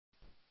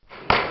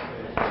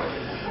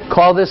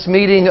Call this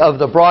meeting of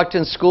the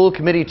Brockton School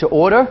Committee to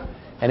order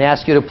and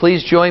ask you to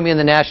please join me in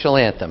the national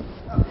anthem.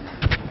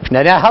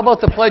 Now how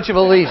about the Pledge of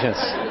Allegiance?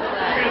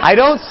 I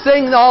don't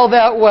sing all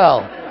that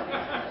well.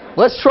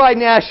 Let's try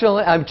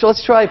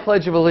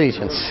Pledge of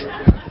Allegiance.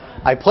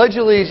 I pledge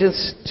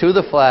allegiance to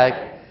the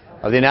flag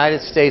of the United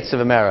States of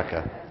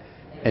America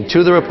and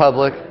to the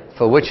republic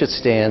for which it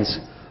stands,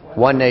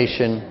 one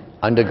nation,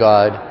 under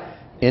God,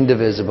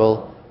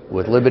 indivisible,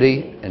 with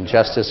liberty and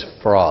justice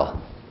for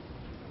all.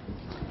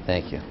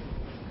 Thank you.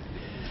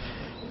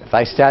 If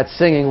I start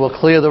singing, we'll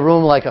clear the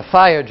room like a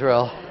fire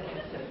drill.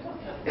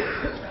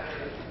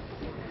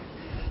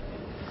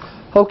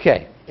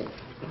 Okay.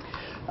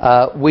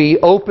 We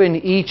open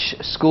each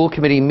school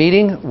committee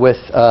meeting with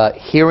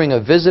hearing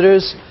of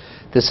visitors.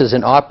 This is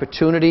an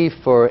opportunity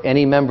for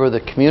any member of the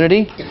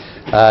community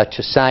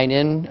to sign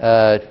in,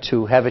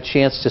 to have a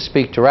chance to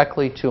speak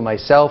directly to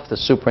myself, the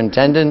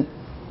superintendent,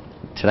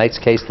 tonight's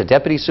case the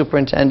deputy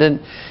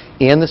superintendent,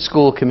 and the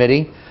school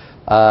committee.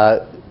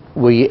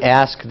 We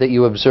ask that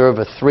you observe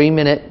a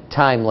 3-minute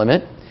time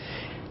limit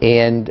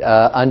and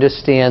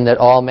understand that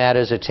all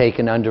matters are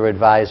taken under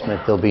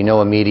advisement. There'll be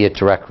no immediate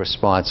direct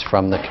response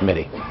from the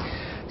committee.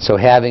 So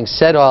having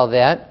said all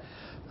that,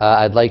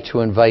 I'd like to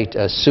invite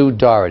Sue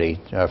Doherty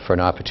for an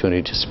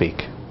opportunity to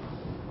speak.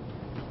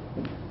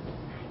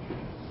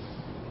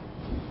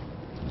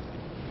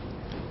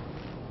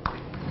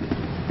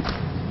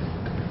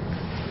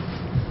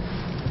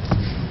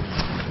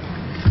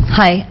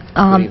 Hi.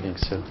 Good evening,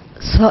 Sue.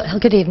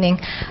 Good evening.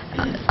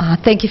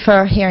 Thank you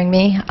for hearing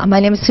me. My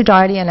name is Sue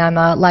Doherty, and I'm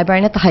a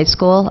librarian at the high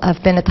school.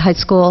 I've been at the high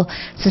school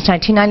since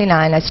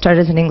 1999. I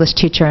started as an English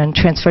teacher and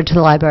transferred to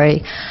the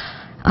library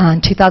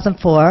in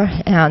 2004,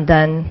 and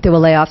then there were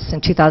layoffs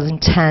in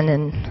 2010,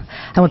 and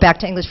I went back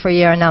to English for a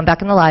year, and now I'm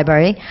back in the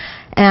library.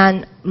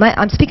 And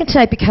I'm speaking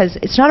tonight because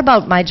it's not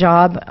about my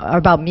job or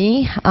about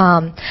me.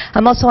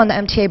 I'm also on the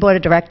MTA Board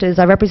of Directors.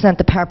 I represent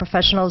the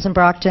paraprofessionals in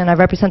Brockton. I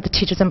represent the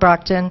teachers in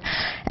Brockton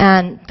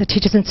and the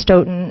teachers in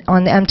Stoughton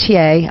on the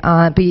MTA.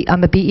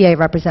 I'm a BEA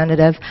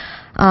representative.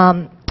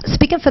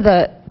 Speaking for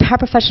the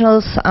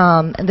paraprofessionals,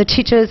 the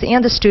teachers,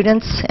 and the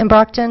students in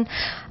Brockton,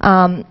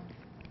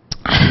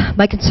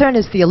 my concern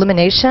is the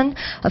elimination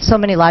of so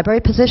many library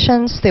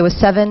positions. There were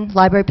 7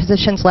 library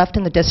positions left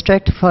in the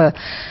district for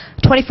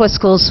 24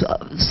 schools.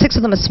 6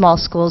 of them are small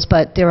schools,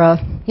 but there are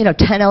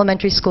 10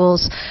 elementary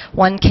schools,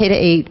 1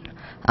 K-8.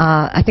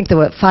 I think there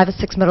were 5 or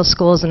 6 middle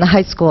schools and the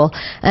high school.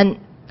 And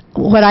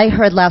what I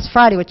heard last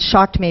Friday, which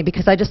shocked me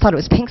because I just thought it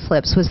was pink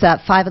slips, was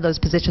that 5 of those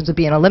positions were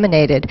being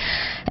eliminated.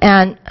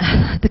 And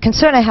the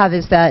concern I have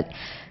is that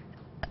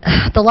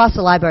the loss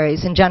of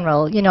libraries in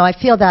general, I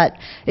feel that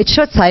it's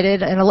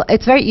short-sighted, and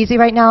it's very easy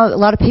right now. A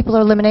lot of people are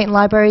eliminating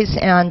libraries,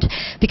 and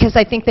because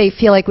I think they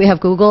feel like we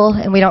have Google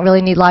and we don't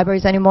really need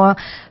libraries anymore.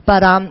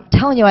 But I'm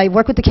telling you, I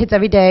work with the kids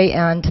every day,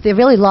 and they're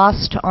really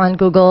lost on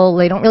Google.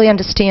 They don't really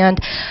understand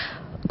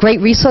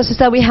great resources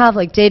that we have,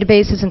 like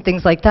databases and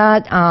things like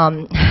that.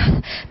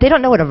 They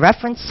don't know what a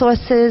reference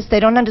source is.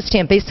 They don't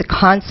understand basic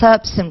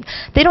concepts, and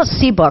they don't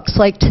see books.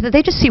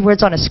 They just see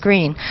words on a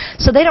screen.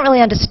 So they don't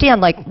really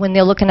understand, when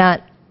they're looking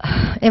at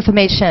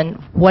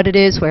information, what it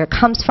is, where it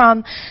comes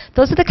from.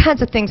 Those are the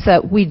kinds of things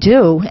that we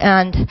do,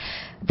 and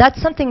that's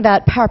something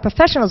that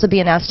paraprofessionals are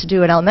being asked to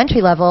do at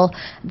elementary level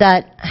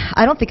that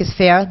I don't think is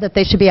fair, that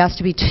they should be asked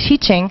to be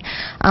teaching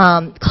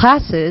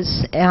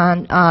classes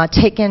and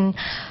taking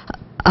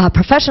a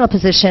professional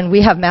position.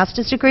 We have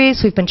master's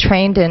degrees. We've been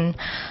trained in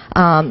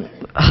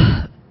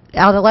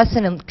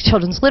adolescent and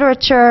children's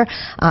literature,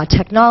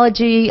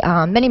 technology,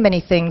 many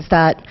things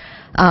that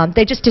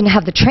they just didn't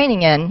have the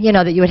training in,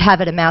 that you would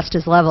have at a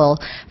master's level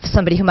for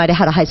somebody who might have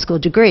had a high school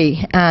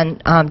degree.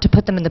 And to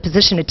put them in the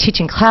position of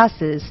teaching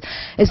classes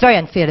is very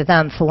unfair to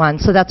them, for one.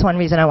 So that's one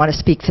reason I want to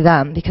speak for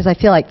them, because I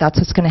feel like that's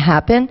what's going to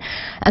happen.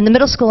 And the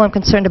middle school I'm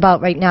concerned about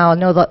right now, I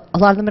know that a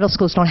lot of the middle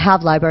schools don't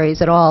have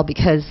libraries at all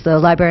because the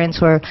librarians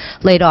were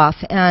laid off.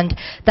 And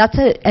that's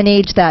an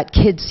age that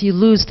kids, you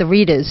lose the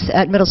readers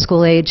at middle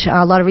school age.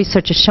 A lot of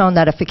research has shown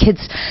that if the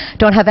kids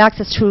don't have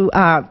access to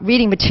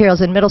reading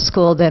materials in middle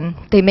school, then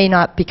they may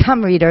not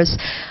become readers.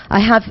 I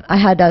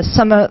had a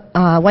summer,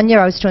 one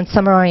year I was doing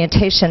summer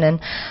orientation, and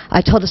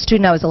I told a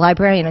student I was a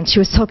librarian, and she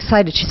was so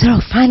excited. She said,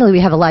 "Oh, finally we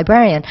have a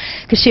librarian,"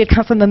 because she had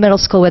come from a middle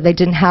school where they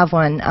didn't have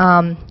one.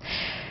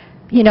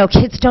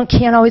 Kids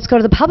can't always go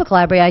to the public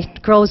library. A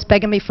girl was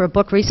begging me for a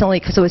book recently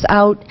because it was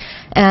out,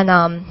 and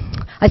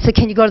I said,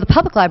 "Can you go to the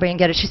public library and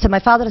get it?" She said, "My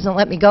father doesn't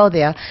let me go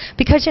there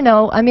because,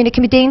 it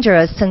can be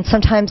dangerous, and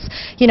sometimes,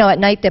 at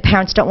night their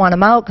parents don't want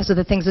them out because of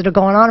the things that are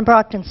going on in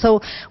Brockton."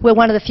 So we're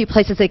one of the few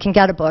places they can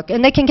get a book,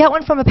 and they can get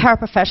one from a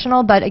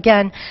paraprofessional. But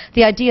again,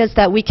 the idea is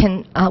that we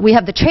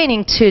have the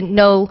training to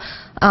know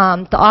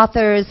the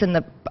authors,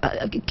 and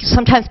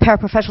sometimes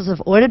paraprofessionals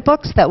have ordered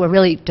books that were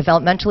really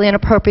developmentally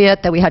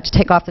inappropriate that we had to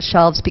take off the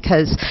shelves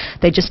because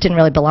they just didn't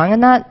really belong on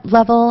that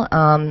level.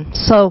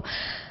 So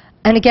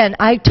And again,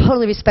 I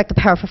totally respect the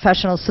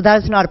paraprofessionals, so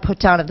that is not a put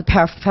down of the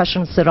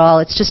paraprofessionals at all.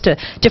 It's just a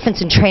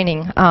difference in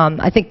training.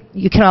 I think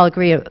you can all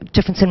agree a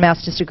difference in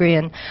master's degree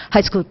and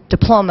high school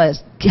diploma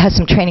has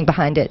some training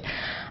behind it.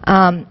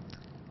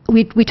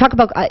 We talk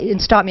about,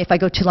 and stop me if I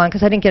go too long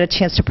because I didn't get a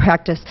chance to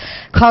practice,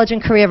 college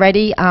and career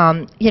ready.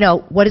 You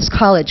know, what is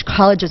college?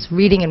 College is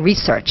reading and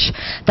research.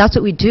 That's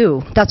what we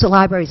do. That's what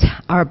libraries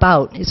are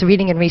about, is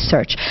reading and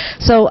research.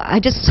 So I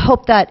just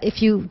hope that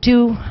if you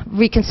do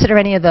reconsider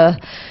any of the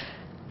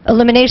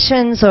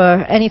eliminations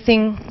or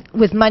anything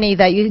with money,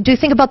 that you do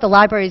think about the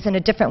libraries in a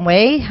different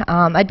way.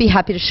 I'd be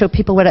happy to show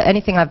people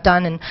anything I've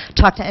done and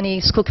talk to any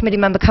school committee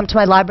member, come to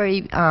my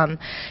library,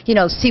 you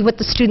know, see what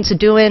the students are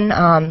doing,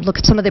 look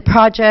at some of their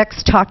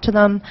projects, talk to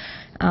them,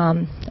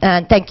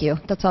 and thank you.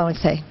 That's all I want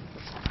to say.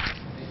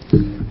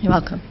 You're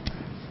welcome.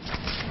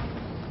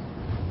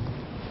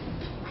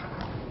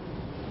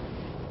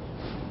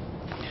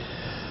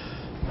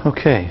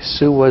 Okay,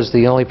 Sue was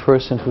the only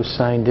person who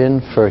signed in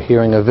for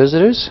hearing of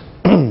visitors.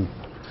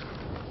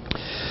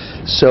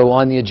 So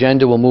on the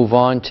agenda, we'll move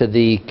on to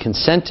the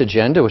consent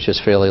agenda, which is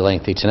fairly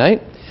lengthy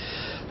tonight.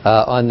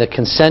 On the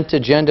consent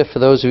agenda, for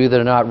those of you that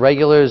are not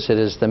regulars, it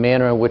is the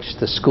manner in which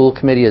the school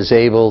committee is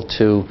able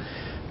to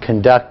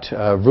conduct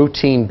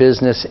routine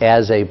business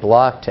as a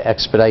block to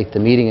expedite the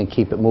meeting and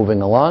keep it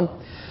moving along.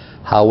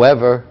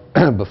 However,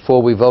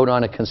 before we vote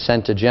on a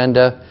consent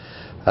agenda,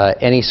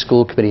 any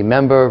school committee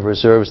member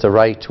reserves the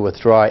right to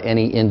withdraw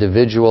any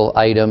individual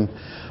item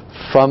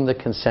from the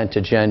consent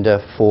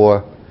agenda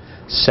for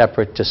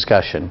separate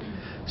discussion.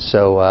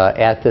 So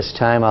at this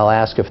time, I'll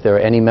ask if there are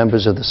any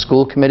members of the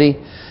school committee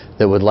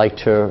that would like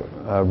to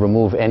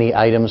remove any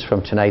items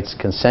from tonight's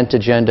consent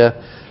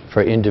agenda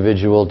for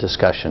individual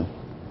discussion.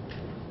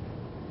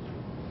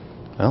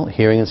 Well,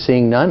 hearing and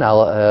seeing none,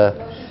 I'll...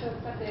 Motion to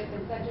accept the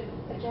consent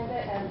agenda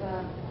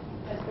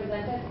as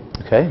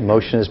presented. Okay,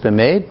 motion has been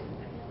made,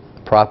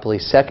 properly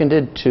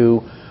seconded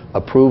to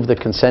approve the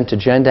consent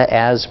agenda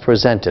as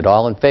presented.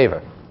 All in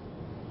favor?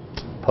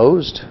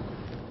 Opposed?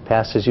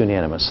 Passes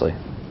unanimously.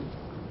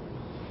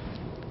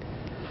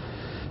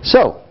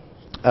 So,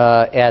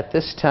 at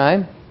this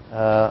time,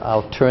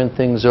 I'll turn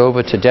things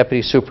over to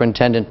Deputy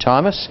Superintendent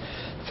Thomas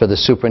for the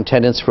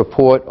Superintendent's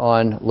report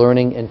on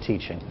learning and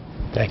teaching.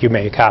 Thank you,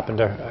 Mayor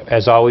Carpenter.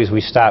 As always,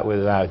 we start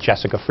with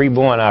Jessica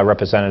Freeborn, our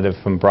representative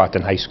from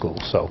Brockton High School.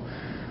 So,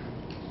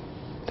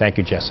 thank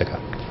you, Jessica.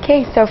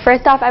 Okay, so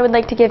first off, I would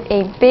like to give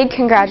a big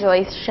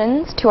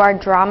congratulations to our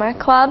drama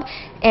club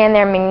and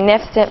their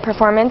magnificent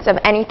performance of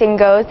Anything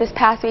Goes this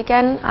past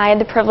weekend. I had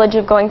the privilege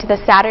of going to the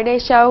Saturday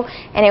show,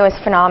 and it was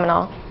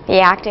phenomenal. The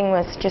acting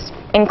was just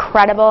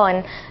incredible,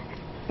 and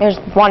it was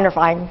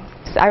wonderful. I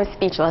was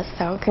speechless.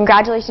 So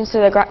congratulations to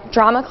the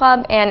drama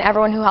club and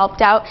everyone who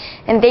helped out,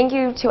 and thank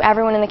you to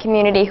everyone in the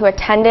community who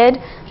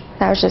attended.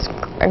 That was just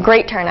a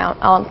great turnout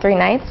all 3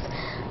 nights.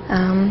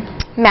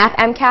 Math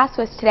MCAS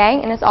was today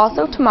and is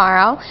also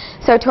tomorrow.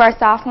 So to our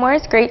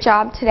sophomores, great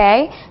job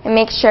today, and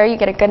make sure you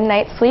get a good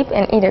night's sleep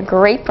and eat a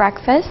great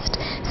breakfast.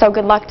 So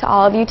good luck to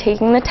all of you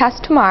taking the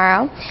test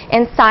tomorrow.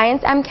 And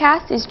Science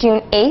MCAS is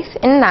June 8th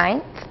and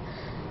 9th.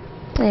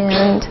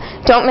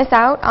 And don't miss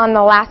out on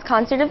the last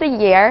concert of the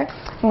year.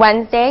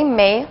 Wednesday,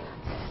 May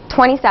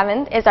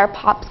 27th is our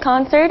Pops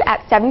concert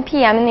at 7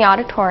 p.m. in the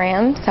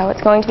auditorium. So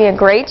it's going to be a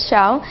great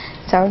show.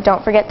 So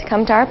don't forget to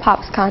come to our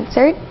Pops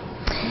concert.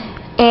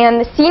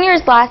 And the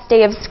seniors' last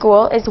day of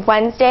school is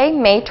Wednesday,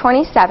 May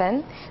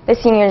 27th. The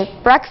seniors'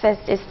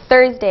 breakfast is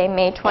Thursday,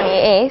 May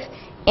 28th,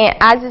 and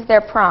as is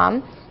their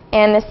prom.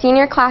 And the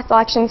senior class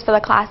elections for the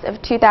class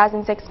of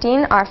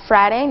 2016 are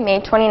Friday, May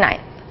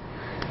 29th.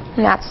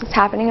 And that's what's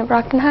happening at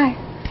Brockton High.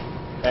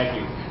 Thank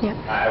you. Yep.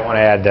 I want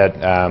to add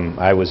that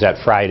I was at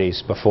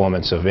Friday's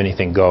performance of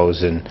Anything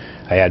Goes, and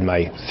I had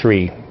my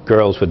 3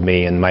 girls with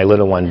me, and my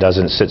little one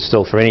doesn't sit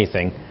still for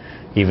anything,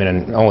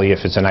 only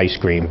if it's an ice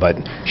cream, but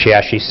she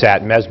actually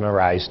sat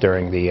mesmerized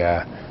during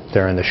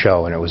the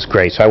show, and it was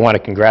great. So I want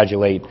to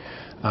congratulate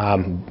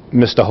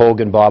Mr.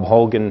 Hogan, Bob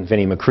Hogan,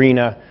 Vinnie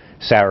Macrina,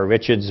 Sarah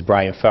Richards,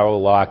 Brian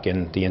Farrellock,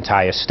 and the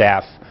entire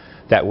staff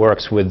that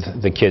works with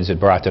the kids at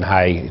Brockton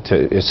High.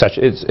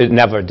 It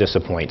never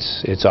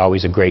disappoints. It's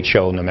always a great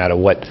show, no matter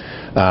what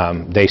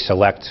they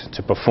select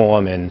to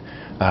perform, and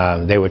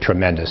they were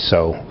tremendous.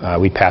 So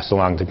we passed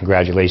along the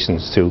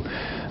congratulations to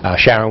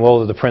Sharon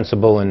Wohler, the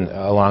principal, and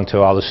along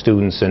to all the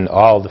students and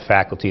all the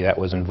faculty that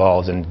was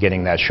involved in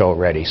getting that show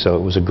ready. So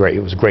it was a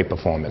great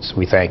performance.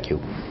 We thank you.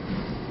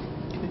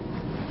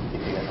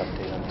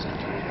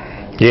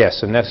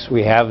 Yes, and next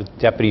we have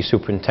Deputy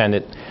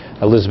Superintendent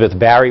Elizabeth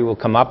Barry will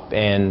come up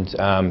and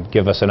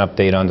give us an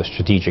update on the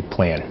strategic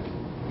plan.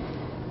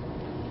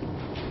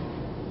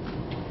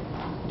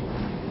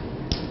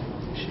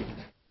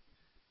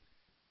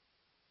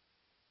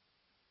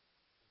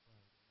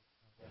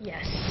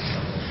 Yes.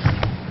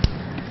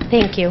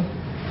 Thank you.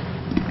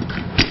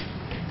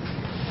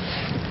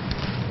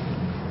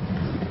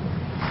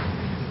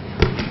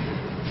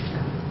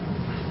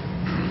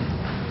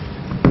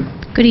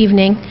 Good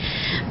evening.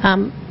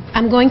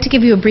 I'm going to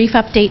give you a brief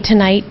update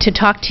tonight to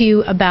talk to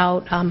you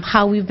about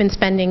how we've been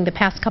spending the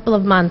past couple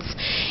of months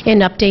in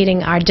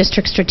updating our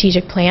district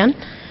strategic plan.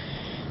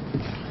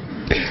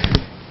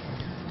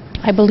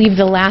 I believe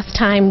the last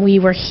time we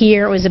were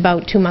here was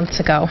about 2 months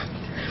ago.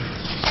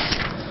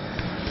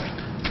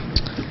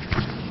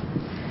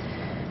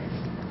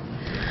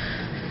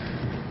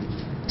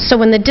 So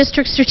when the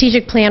district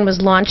strategic plan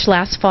was launched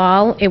last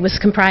fall, it was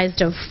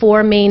comprised of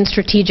 4 main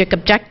strategic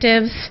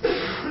objectives,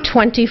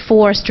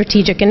 24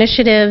 strategic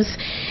initiatives,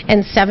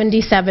 and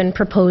 77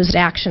 proposed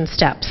action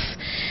steps,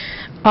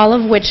 all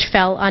of which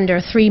fell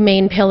under 3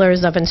 main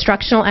pillars of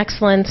instructional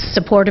excellence,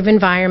 supportive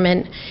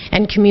environment,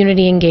 and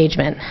community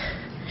engagement.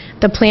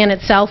 The plan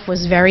itself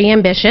was very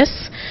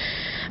ambitious,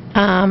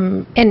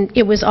 and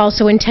it was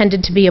also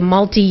intended to be a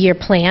multi-year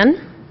plan.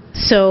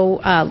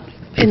 So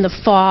in the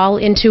fall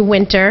into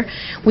winter,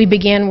 we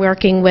began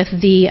working with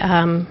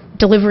the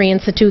Delivery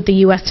Institute,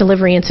 the U.S.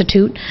 Delivery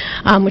Institute,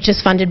 which is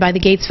funded by the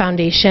Gates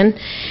Foundation.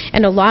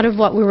 And a lot of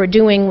what we were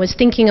doing was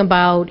thinking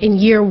about, in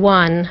year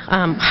 1,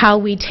 how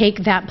we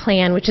take that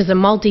plan, which is a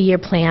multi-year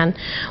plan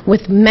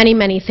with many,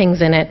 many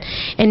things in it,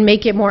 and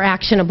make it more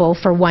actionable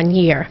for 1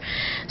 year.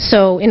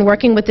 So in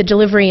working with the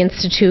Delivery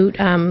Institute,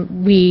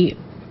 we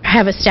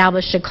have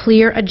established a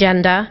clear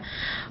agenda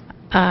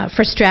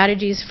for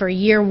strategies for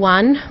year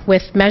 1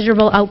 with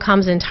measurable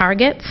outcomes and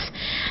targets,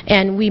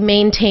 and we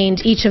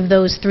maintained each of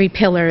those 3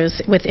 pillars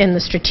within the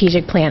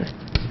strategic plan.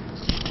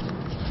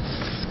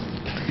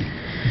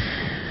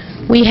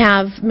 We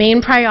have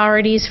main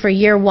priorities for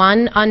year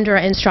 1 under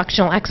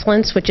instructional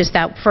excellence, which is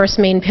that first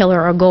main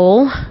pillar or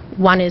goal.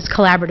 One is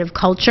collaborative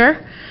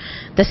culture.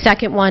 The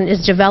second one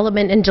is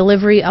development and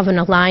delivery of an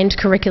aligned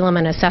curriculum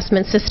and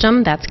assessment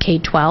system. That's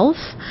K-12.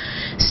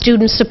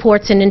 Student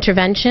supports and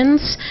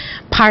interventions.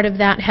 Part of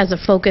that has a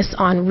focus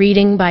on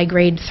reading by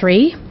grade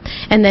 3.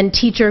 And then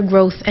teacher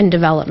growth and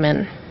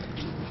development.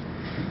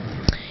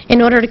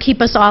 In order to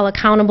keep us all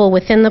accountable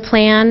within the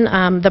plan,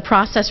 the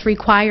process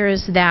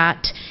requires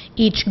that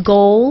each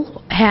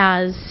goal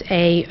has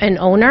an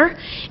owner,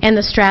 and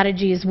the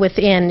strategies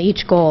within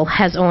each goal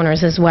has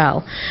owners as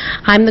well.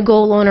 I'm the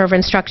goal owner of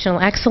instructional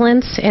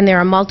excellence, and there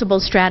are multiple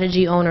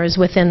strategy owners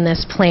within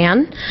this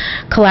plan.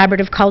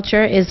 Collaborative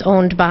culture is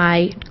owned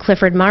by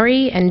Clifford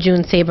Murray and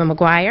June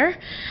Saber-McGuire.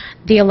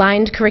 The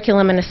aligned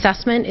curriculum and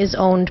assessment is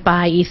owned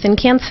by Ethan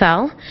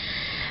Cancel.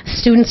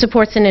 Student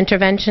supports and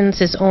interventions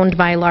is owned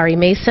by Laurie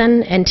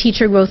Mason, and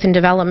teacher growth and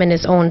development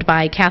is owned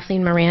by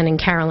Kathleen Moran and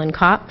Carolyn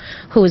Kopp,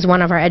 who is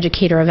one of our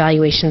educator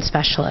evaluation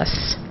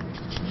specialists.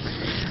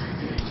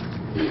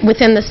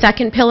 Within the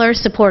second pillar,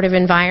 supportive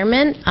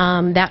environment,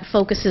 that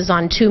focuses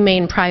on 2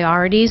 main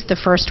priorities. The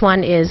first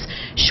one is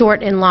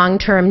short and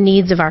long-term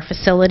needs of our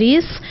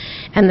facilities,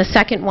 and the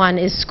second one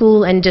is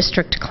school and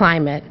district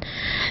climate.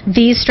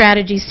 These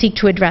strategies seek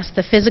to address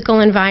the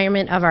physical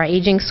environment of our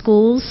aging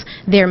schools,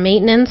 their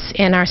maintenance,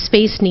 and our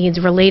space needs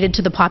related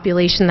to the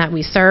population that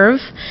we serve.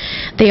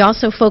 They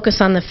also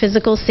focus on the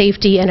physical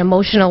safety and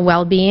emotional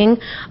well-being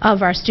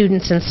of our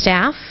students and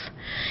staff.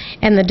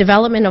 And the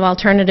development of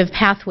alternative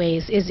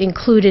pathways is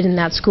included in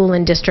that school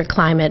and district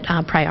climate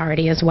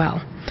priority as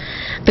well.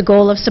 The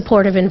goal of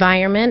supportive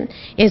environment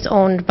is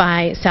owned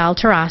by Sal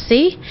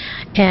Tarasi,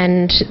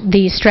 and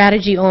the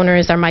strategy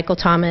owners are Michael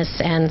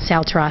Thomas and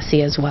Sal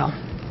Tarasi as well.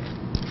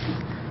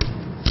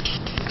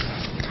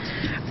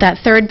 That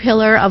third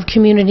pillar of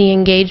community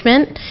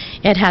engagement,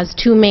 it has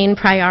 2 main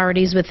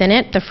priorities within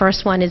it. The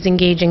first one is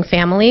engaging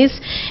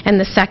families, and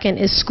the second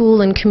is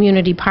school and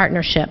community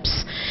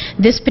partnerships.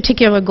 This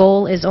particular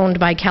goal is owned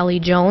by Kelly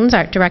Jones,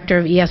 our Director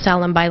of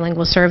ESL and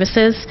Bilingual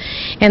Services,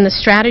 and the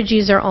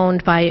strategies are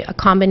owned by a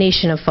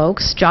combination of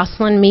folks.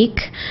 Jocelyn Meek,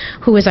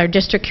 who is our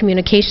District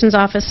Communications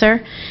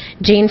Officer,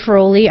 Jane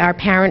Feroli, our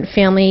Parent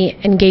Family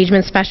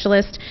Engagement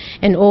Specialist,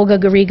 and Olga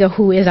Garriga,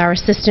 who is our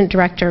Assistant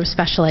Director of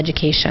Special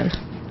Education.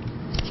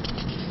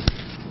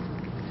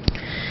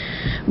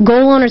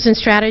 Goal owners and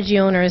strategy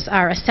owners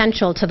are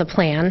essential to the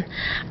plan,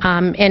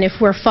 and if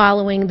we're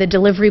following the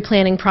delivery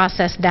planning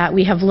process that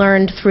we have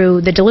learned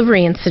through the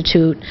Delivery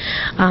Institute,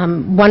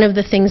 one of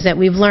the things that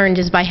we've learned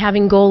is by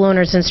having goal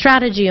owners and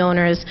strategy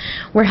owners,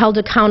 we're held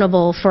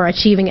accountable for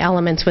achieving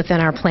elements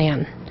within our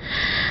plan.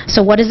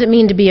 So what does it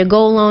mean to be a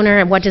goal owner,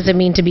 and what does it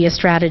mean to be a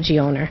strategy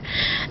owner?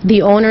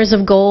 The owners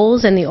of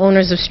goals and the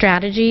owners of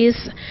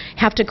strategies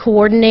have to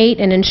coordinate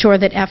and ensure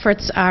that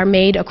efforts are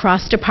made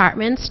across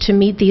departments to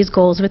meet these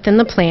goals within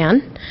the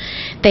plan.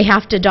 They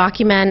have to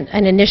document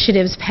an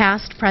initiative's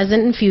past,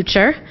 present, and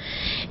future.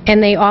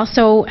 And they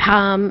also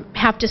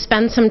have to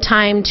spend some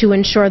time to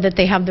ensure that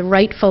they have the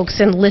right folks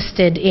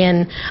enlisted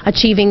in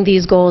achieving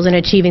these goals and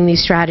achieving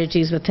these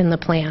strategies within the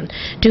plan.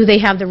 Do they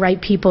have the right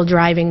people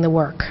driving the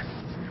work?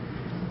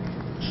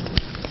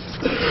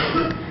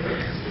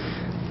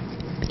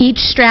 Each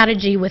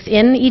strategy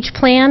within each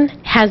plan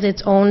has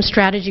its own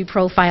strategy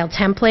profile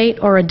template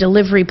or a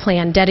delivery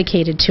plan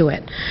dedicated to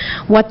it.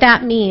 What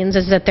that means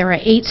is that there are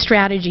 8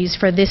 strategies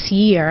for this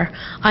year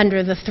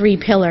under the 3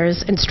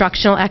 pillars: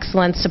 instructional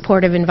excellence,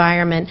 supportive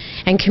environment,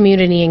 and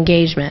community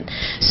engagement.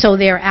 So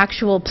they're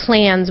actual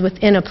plans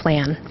within a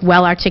plan,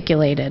 well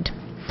articulated.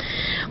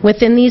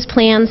 Within these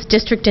plans,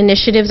 district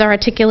initiatives are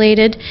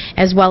articulated,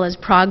 as well as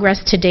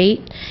progress to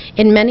date.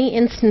 In many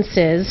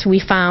instances, we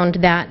found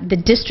that the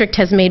district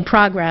has made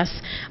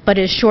progress, but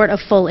is short of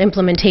full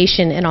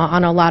implementation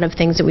on a lot of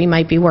things that we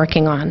might be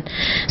working on.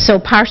 So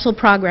partial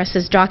progress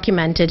is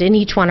documented in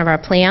each one of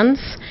our plans.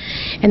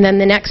 And then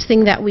the next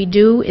thing that we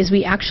do is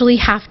we actually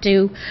have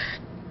to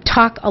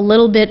talk a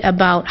little bit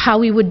about how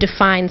we would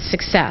define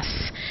success.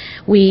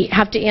 We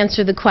have to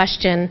answer the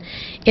question,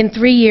 in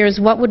 3 years,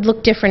 what would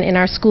look different in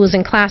our schools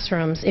and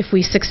classrooms if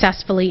we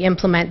successfully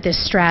implement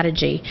this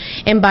strategy?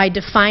 And by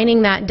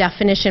defining that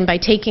definition, by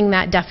taking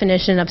that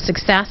definition of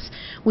success,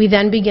 we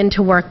then begin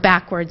to work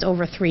backwards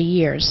over 3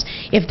 years.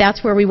 If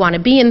that's where we want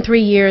to be in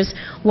 3 years,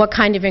 what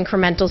kind of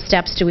incremental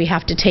steps do we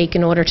have to take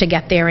in order to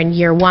get there in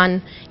year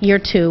 1, year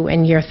 2,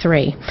 and year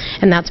 3?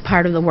 And that's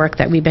part of the work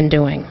that we've been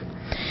doing.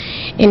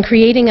 In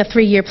creating a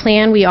 3-year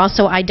plan, we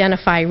also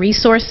identify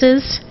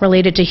resources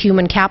related to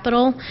human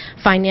capital,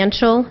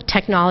 financial,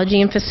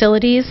 technology, and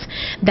facilities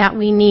that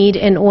we need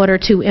in order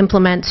to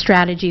implement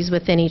strategies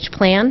within each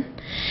plan.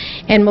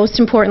 And most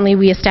importantly,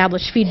 we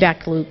establish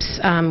feedback loops.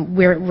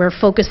 We're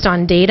focused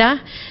on data,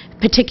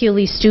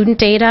 particularly student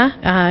data,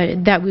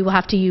 that we will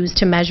have to use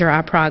to measure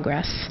our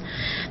progress.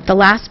 The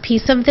last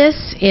piece of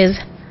this is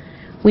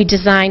we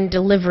design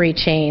delivery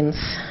chains.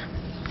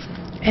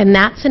 And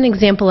that's an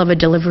example of a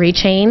delivery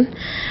chain.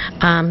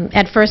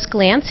 At first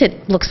glance,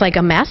 it looks like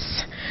a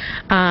mess.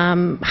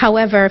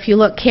 However, if you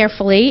look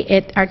carefully,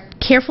 it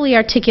carefully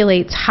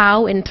articulates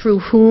how and through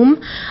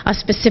whom a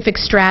specific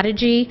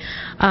strategy,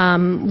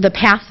 the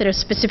path that a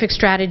specific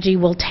strategy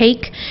will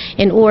take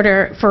in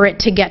order for it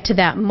to get to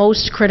that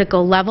most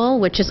critical level,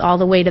 which is all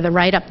the way to the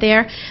right up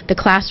there, the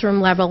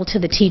classroom level to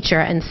the teacher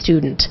and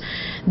student.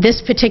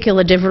 This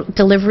particular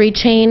delivery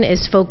chain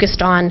is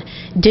focused on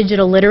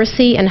digital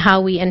literacy and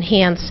how we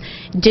enhance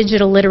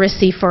digital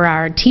literacy for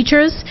our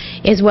teachers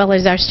as well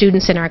as our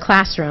students in our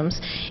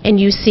classrooms. And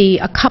you see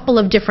a couple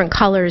of different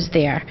colors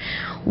there.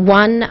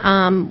 One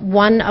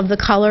of the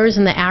colors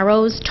in the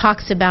arrows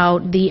talks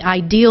about the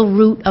ideal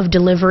route of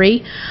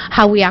delivery,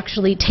 how we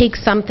actually take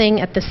something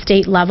at the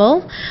state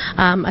level,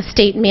 a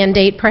state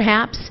mandate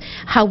perhaps,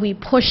 how we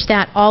push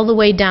that all the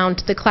way down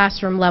to the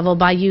classroom level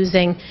by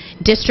using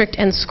district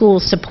and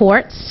school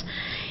supports.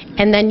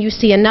 And then you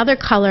see another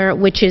color,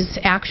 which is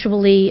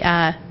actually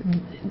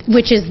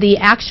the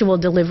actual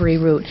delivery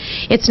route.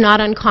 It's not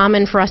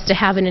uncommon for us to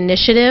have an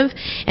initiative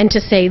and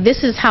to say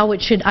this is how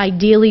it should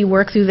ideally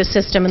work through the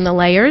system and the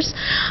layers,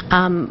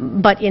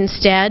 but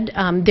instead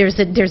there's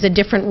a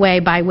different way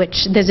by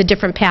which, there's a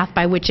different path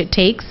by which it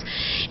takes.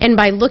 And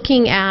by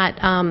looking at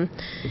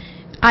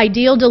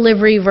ideal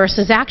delivery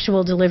versus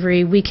actual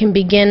delivery, we can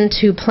begin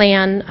to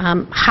plan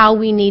how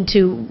we need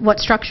to, what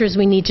structures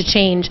we need to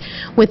change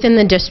within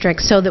the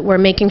district so that we're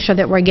making sure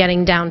that we're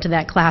getting down to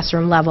that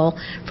classroom level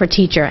for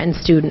teacher and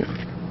student.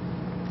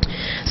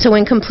 So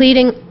in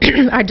completing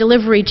our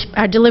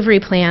delivery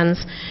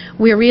plans,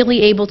 we're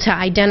really able to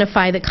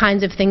identify the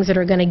kinds of things that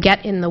are going to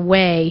get in the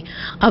way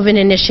of an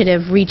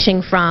initiative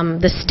reaching from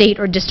the state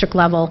or district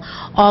level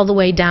all the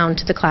way down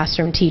to the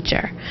classroom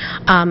teacher.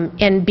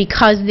 And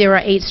because there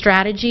are 8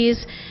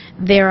 strategies,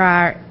 there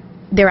are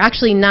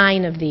actually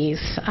 9 of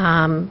these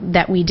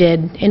that we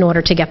did in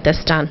order to get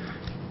this done.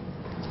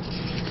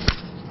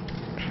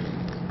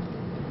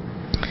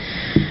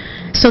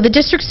 So the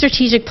district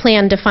strategic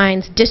plan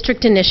defines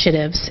district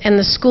initiatives, and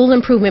the school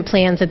improvement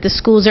plans that the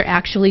schools are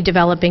actually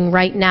developing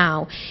right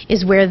now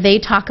is where they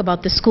talk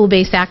about the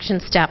school-based action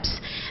steps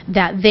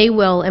that they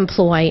will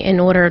employ in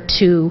order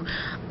to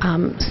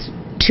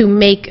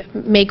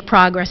make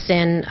progress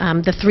in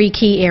the 3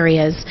 key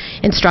areas: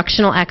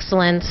 instructional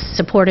excellence,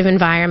 supportive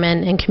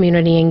environment, and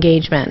community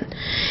engagement.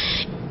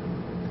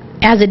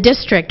 As a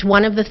district,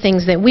 one of the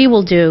things that we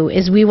will do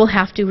is we will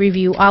have to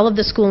review all of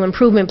the school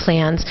improvement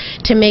plans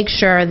to make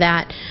sure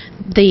that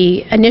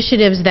the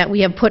initiatives that we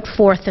have put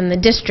forth in the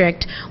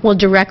district will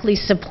directly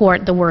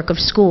support the work of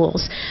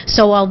schools.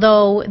 So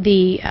although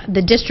the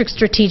district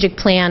strategic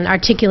plan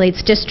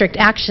articulates district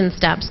action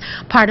steps,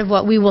 part of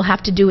what we will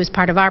have to do as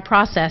part of our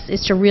process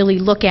is to really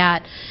look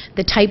at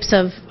the types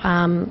of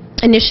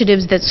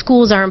initiatives that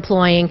schools are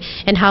employing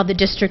and how the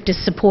district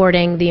is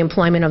supporting the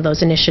employment of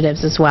those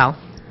initiatives as well.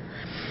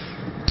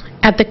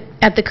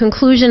 At the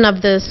conclusion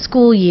of the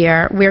school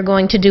year, we're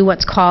going to do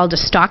what's called a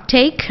stock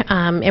take,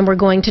 and we're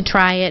going to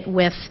try it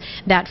with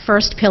that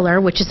first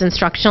pillar, which is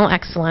instructional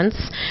excellence,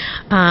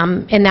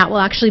 and that will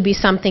actually be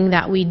something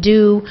that we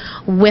do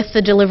with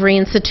the Delivery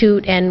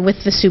Institute and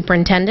with the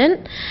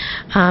superintendent,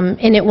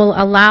 and it will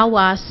allow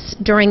us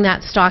during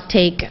that stock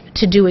take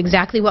to do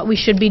exactly what we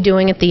should be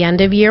doing at the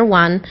end of year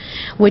one,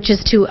 which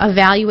is to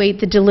evaluate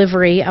the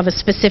delivery of a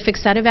specific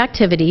set of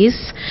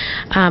activities.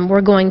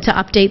 We're going to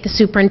update the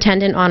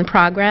superintendent on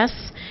progress.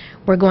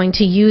 We're going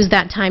to use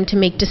that time to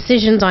make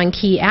decisions on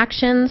key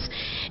actions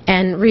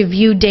and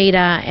review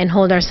data and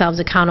hold ourselves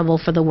accountable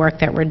for the work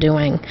that we're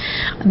doing.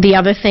 The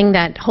other thing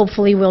that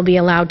hopefully we'll be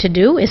allowed to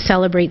do is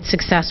celebrate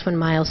success when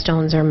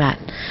milestones are met.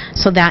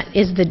 So that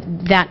is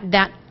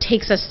that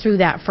takes us through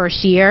that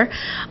first year.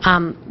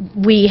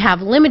 We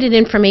have limited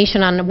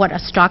information on what a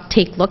stock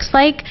take looks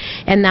like,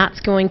 and that's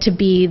going to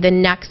be the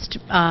next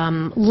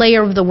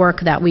layer of the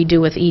work that we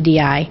do with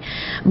EDI.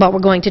 But we're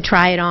going to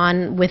try it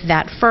on with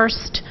that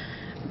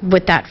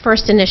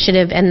first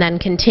initiative and then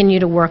continue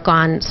to work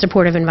on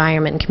supportive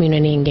environment and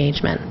community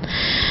engagement.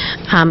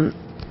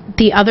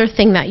 The other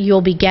thing that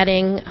you'll be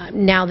getting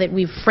now that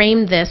we've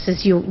framed this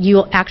is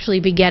you'll actually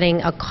be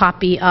getting a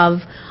copy of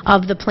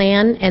the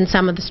plan and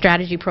some of the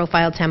strategy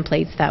profile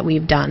templates that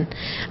we've done.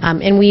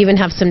 And we even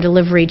have some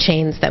delivery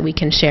chains that we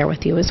can share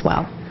with you as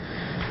well.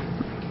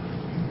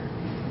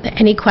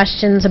 Any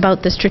questions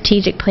about the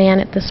strategic plan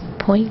at this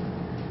point?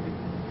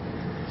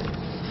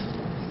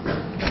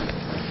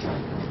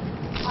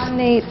 On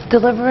the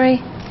delivery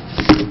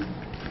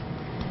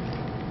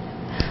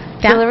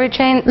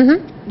chain,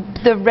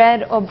 the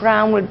red or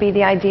brown would be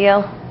the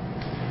ideal.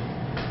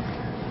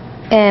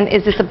 And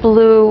is it the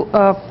blue?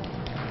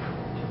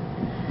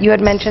 You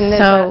had mentioned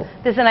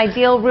there's an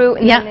ideal route,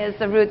 and then there's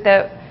the route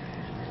that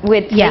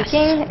we're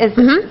taking.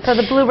 So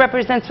the blue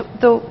represents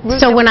the route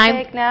that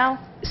we take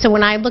now? So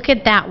when I look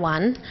at that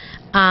one,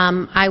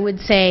 I would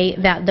say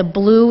that the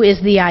blue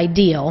is the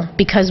ideal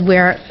because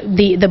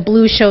the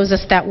blue shows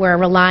us that we're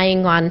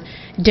relying on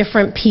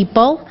different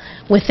people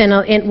within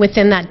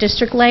that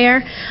district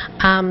layer,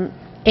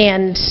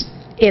 and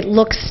it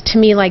looks to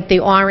me like the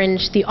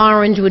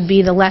orange would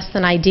be the less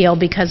than ideal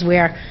because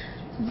we're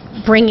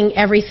bringing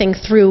everything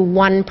through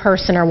one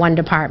person or one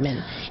department,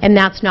 and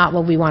that's not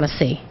what we want to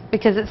see.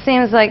 Because it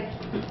seems like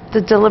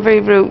the delivery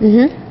route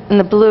in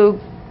the blue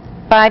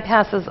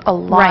bypasses a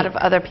lot of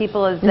other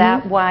people. Is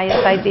that why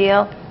it's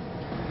ideal?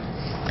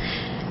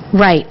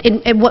 Right.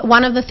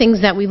 One of the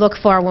things that we look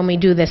for when we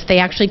do this, they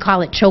actually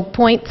call it choke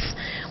points,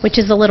 which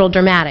is a little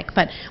dramatic,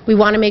 but we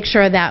want to make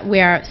sure that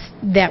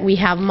we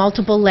have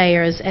multiple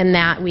layers and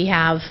that we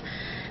have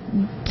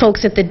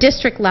folks at the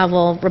district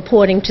level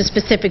reporting to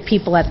specific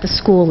people at the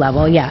school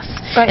level, yes.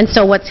 Right. And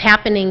so what's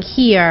happening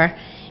here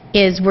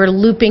is we're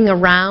looping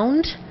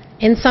around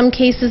in some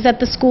cases at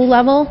the school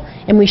level,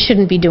 and we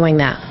shouldn't be doing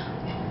that.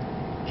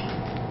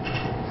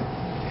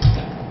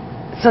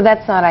 So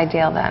that's not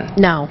ideal then?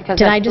 No.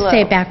 Did I just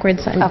say it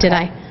backwards? Okay. Did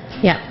I?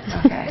 Yeah.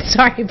 Okay.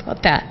 Sorry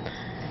about that.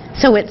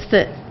 So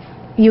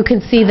you can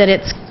see that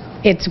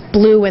it's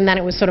blue and then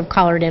it was sort of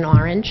colored in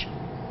orange.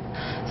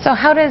 So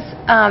how does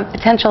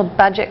potential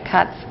budget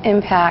cuts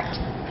impact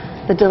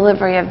the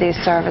delivery of these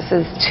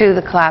services to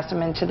the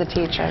classroom and to the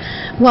teachers?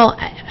 Well,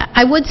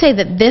 I would say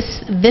that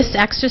this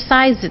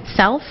exercise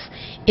itself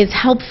is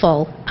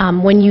helpful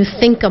when you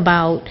think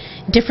about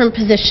different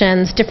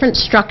positions, different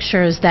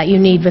structures that you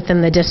need within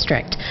the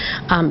district.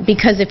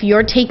 Because if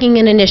you're taking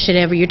an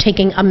initiative or you're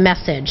taking a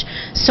message,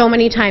 so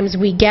many times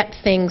we get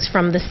things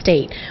from the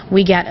state.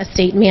 We get a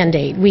state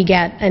mandate. We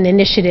get an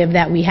initiative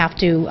that we have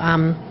to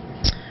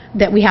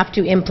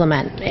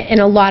implement. And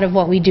a lot of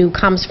what we do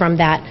comes from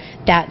that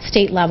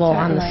state level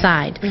on the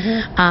side.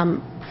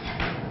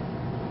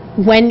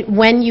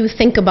 When you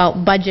think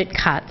about budget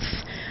cuts,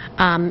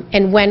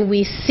 and when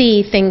we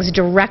see things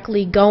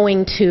directly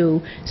going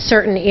to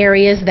certain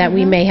areas that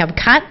we may have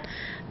cut,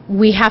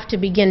 we have to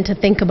begin to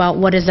think about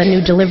what does a new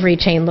delivery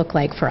chain look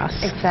like for us.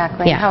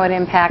 Exactly, how it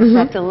impacts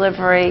that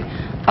delivery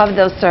of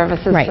those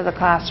services to the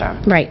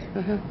classroom. Right.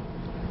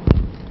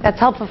 That's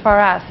helpful for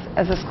us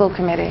as a school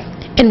committee.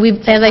 And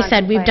as I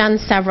said, we've done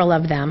several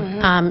of them.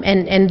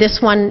 And this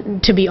one,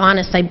 to be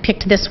honest, I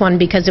picked this one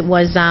because it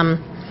was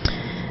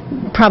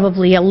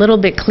probably a little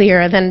bit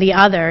clearer than the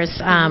others.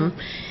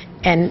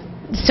 And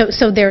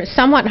so they're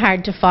somewhat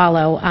hard to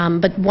follow,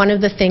 but one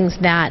of the things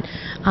that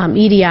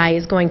EDI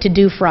is going to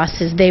do for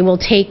us is they will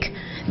take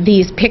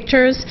these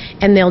pictures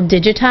and they'll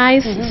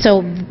digitize,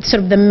 so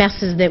sort of the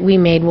messes that we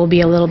made will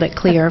be a little bit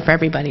clearer for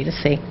everybody to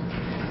see.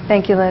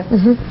 Thank you, Liz.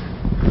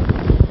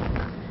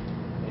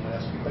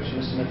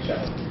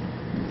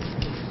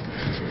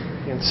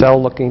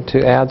 Cell looking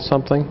to add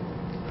something?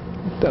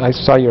 I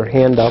saw your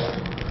hand up.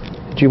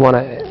 Do you want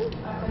to? I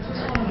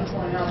just wanted to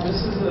point out,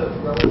 this is a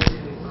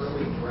relatively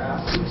early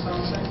draft of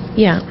something.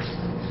 Yeah.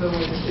 So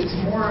it's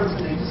more of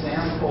an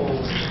example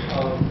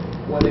of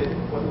what the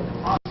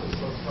process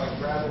looks like,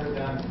 rather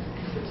than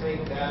to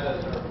take that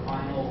as our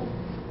final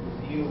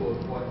view of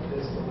what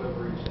this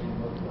delivery chain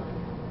looks like.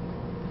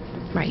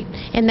 Right.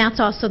 And that's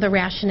also the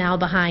rationale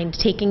behind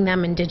taking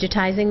them and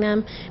digitizing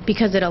them,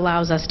 because it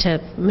allows us to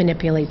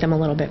manipulate them a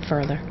little bit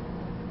further.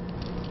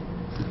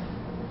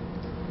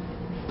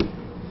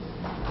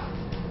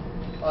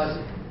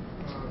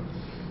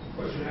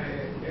 Question I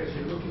had, as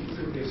you're looking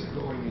through this and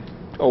going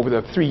over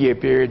the 3-year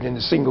period and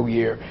the single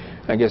year,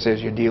 I guess,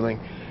 as you're dealing,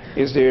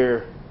 is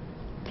there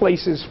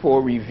places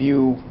for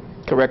review,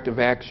 corrective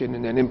action,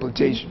 and then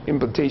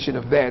implementation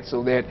of that,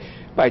 so that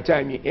by the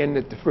time you end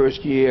at the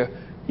first year,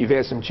 you've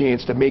had some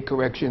chance to make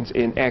corrections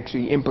and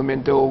actually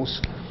implement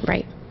those?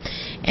 Right.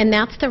 And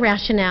that's the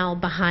rationale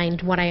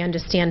behind what I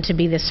understand to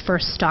be this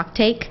first stock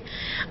take.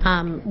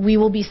 We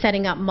will be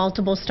setting up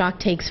multiple stock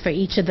takes for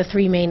each of the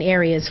 3 main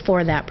areas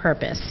for that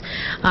purpose.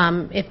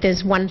 If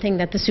there's one thing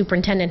that the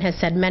superintendent has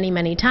said many,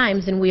 many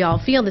times, and we all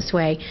feel this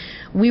way,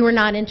 we were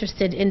not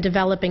interested in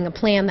developing a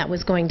plan that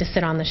was going to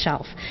sit on the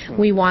shelf.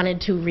 We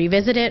wanted to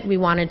revisit it, we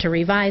wanted to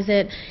revise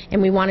it,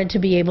 and we wanted to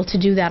be able to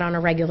do that on a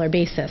regular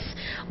basis.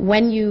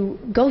 When you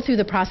go through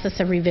the process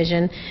of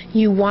revision,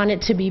 you want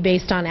it to be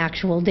based on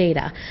actual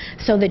data,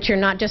 so that you're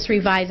not just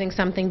revising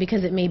something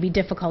because it may be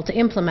difficult to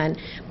implement,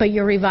 but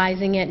you're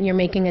revising it and you're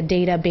making a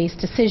data-based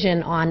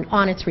decision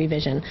on its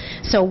revision.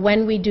 So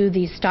when we do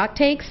these stock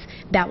takes,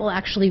 that will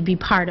actually be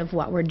part of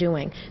what we're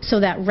doing. So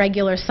that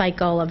regular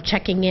cycle of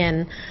checking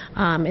in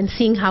and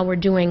seeing how we're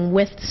doing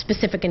with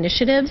specific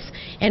initiatives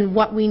and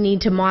what we need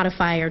to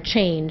modify or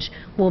change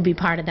will be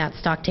part of that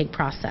stock take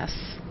process.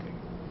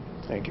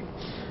 Thank you.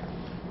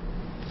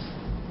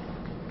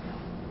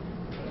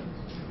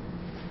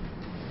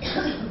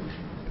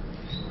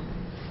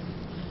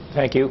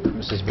 Thank you,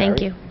 Mrs. Berry.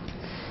 Thank you.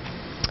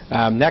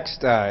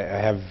 Next,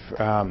 I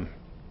have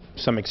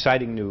some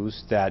exciting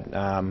news that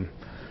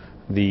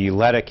the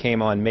letter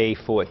came on May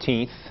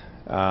 14th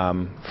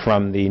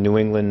from the New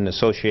England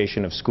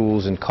Association of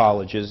Schools and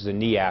Colleges, the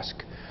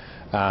NEASC.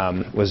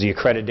 Was the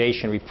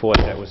accreditation report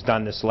that was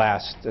done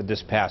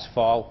this past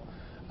fall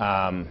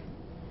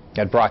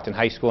at Brockton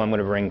High School. I'm going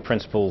to bring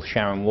Principal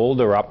Sharon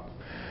Wolder up,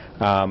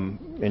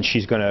 and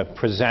she's going to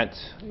present,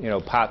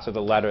 parts of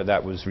the letter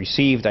that was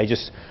received. I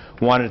just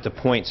wanted to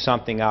point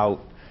something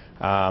out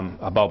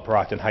about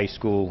Brockton High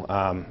School.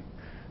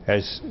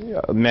 As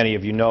many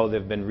of you know, there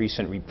have been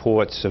recent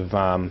reports of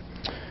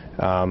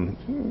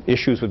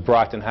issues with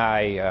Brockton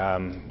High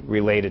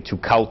related to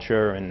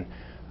culture and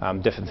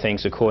different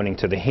things according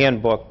to the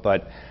handbook,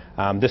 but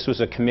this was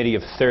a committee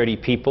of 30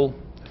 people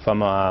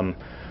from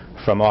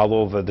all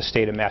over the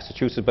state of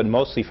Massachusetts, but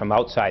mostly from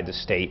outside the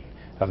state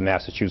of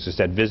Massachusetts,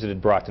 that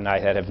visited Brockton High,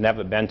 that have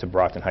never been to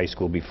Brockton High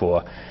School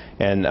before.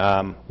 And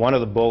one of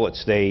the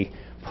bullets they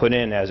put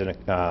in as an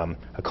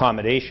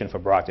accommodation for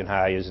Brockton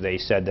High is they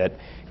said that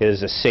it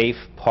is a safe,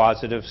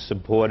 positive,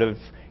 supportive,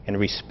 and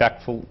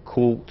respectful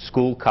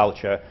school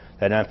culture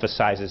that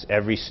emphasizes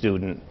every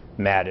student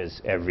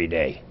matters every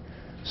day.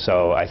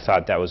 So I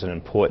thought that was an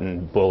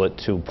important bullet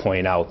to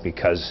point out,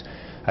 because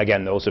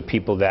again, those are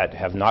people that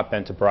have not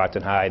been to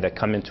Brockton High, that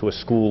come into a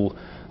school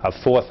of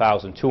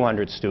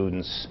 4,200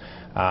 students,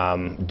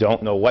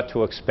 don't know what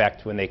to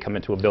expect when they come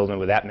into a building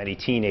with that many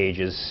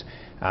teenagers,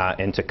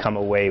 and to come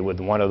away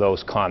with one of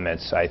those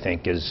comments, I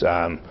think, is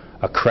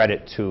a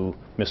credit to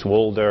Ms.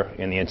 Wolder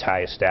and the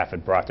entire staff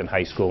at Brockton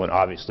High School, and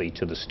obviously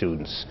to the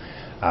students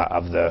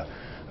of the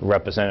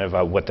representative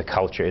of what the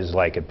culture is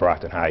like at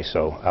Brockton High.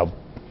 So I'll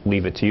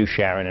leave it to you,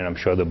 Sharon, and I'm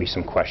sure there'll be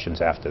some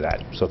questions after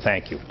that. So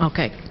thank you.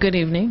 Okay, good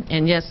evening,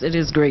 and yes, it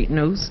is great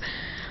news.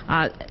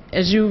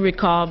 As you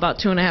recall, about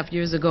 2.5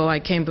 years ago, I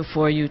came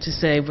before you to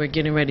say we're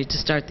getting ready to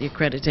start the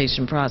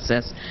accreditation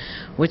process,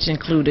 which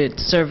included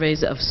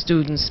surveys of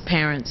students,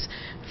 parents,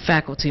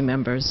 faculty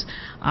members.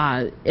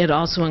 It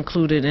also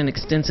included an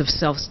extensive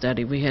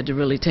self-study. We had to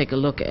really take a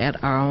look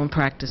at our own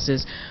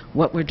practices,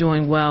 what we're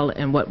doing well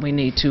and what we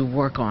need to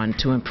work on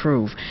to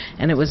improve.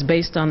 And it was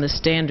based on the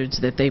standards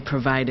that they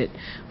provided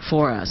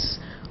for us.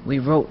 We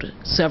wrote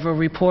several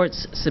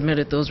reports,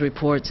 submitted those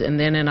reports, and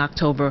then in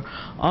October,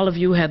 all of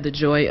you had the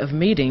joy of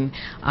meeting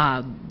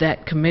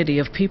that committee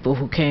of people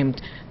who came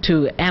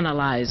to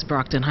analyze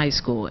Brockton High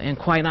School. And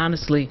quite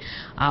honestly,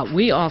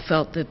 we all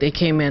felt that they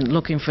came in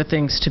looking for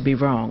things to be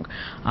wrong.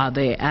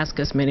 They asked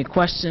us many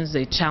questions.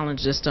 They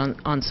challenged us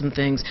on some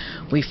things.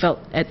 We felt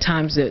at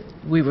times that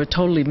we were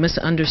totally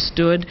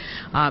misunderstood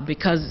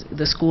because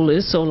the school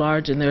is so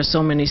large and there are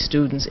so many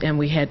students, and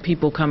we had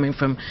people coming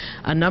from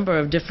a number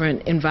of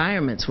different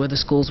environments where the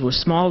schools were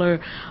smaller,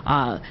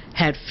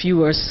 had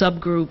fewer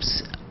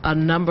subgroups, a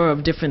number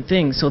of different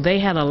things. So they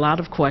had a lot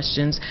of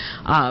questions.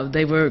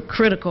 They were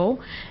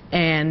critical,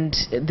 and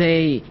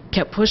they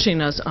kept pushing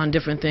us on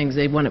different things.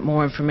 They wanted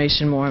more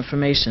information, more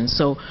information.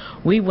 So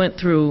we went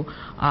through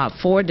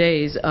 4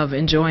 days of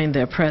enjoying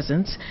their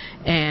presence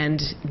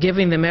and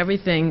giving them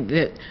everything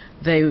that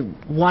they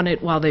wanted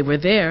while they were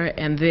there,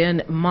 and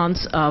then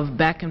months of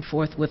back and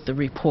forth with the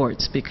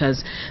reports,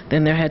 because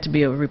then there had to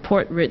be a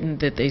report written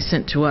that they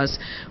sent to us.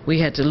 We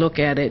had to look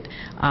at it,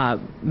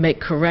 make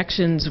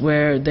corrections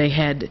where they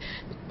had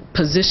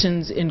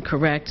positions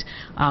incorrect,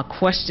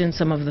 question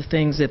some of the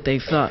things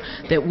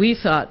that we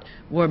thought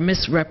were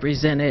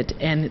misrepresented,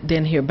 and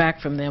then hear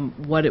back from them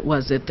what it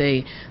was that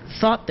they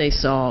thought they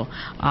saw,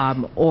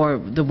 or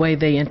the way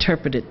they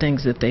interpreted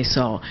things that they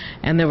saw.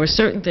 And there were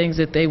certain things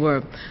that they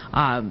were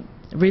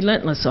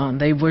relentless on.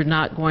 They were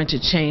not going to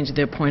change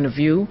their point of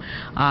view.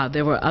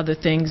 There were other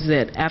things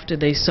that after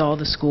they saw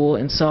the school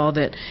and saw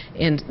that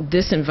in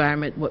this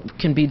environment what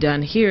can be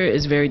done here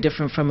is very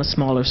different from a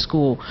smaller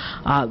school.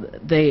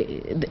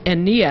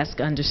 And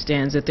NEASC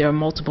understands that there are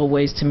multiple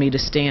ways to meet a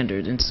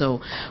standard, and so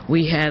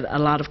we had a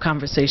lot of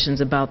conversations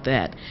about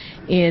that.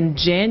 In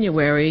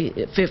January,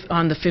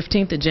 on the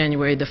 15th of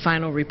January, the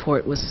final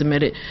report was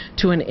submitted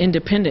to an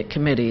independent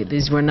committee.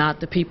 These were not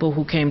the people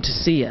who came to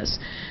see us.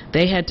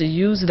 They had to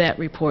use that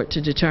report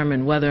to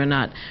determine whether or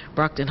not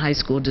Brockton High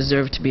School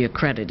deserved to be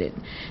accredited.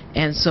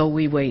 And so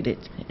we waited.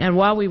 And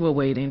while we were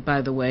waiting,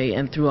 by the way,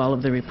 and through all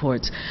of the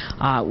reports,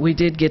 we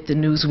did get the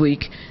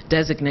Newsweek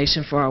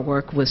designation for our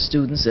work with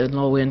students in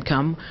low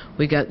income.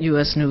 We got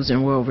U.S. News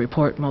and World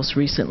Report most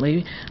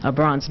recently, a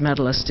bronze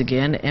medalist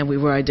again, and we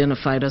were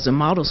identified as a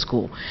model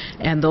school.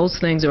 And those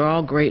things are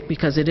all great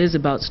because it is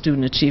about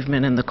student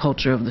achievement and the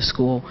culture of the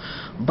school,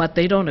 but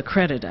they don't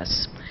accredit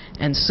us.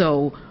 And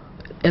so,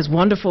 as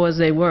wonderful as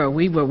they were,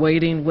 we were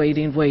waiting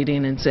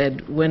and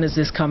said, when is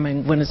this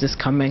coming, when is this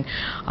coming?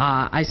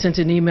 I sent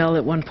an email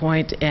at one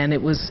point, and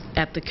it was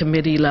at the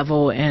committee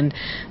level, and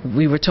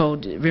we were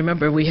told,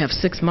 remember, we have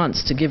 6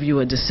 months to give you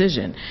a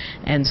decision.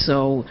 And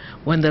so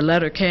when the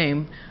letter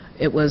came,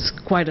 it was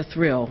quite a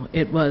thrill.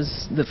 It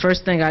was, the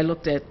first thing I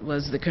looked at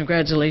was the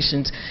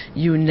congratulations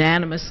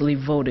unanimously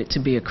voted to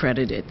be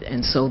accredited.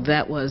 And so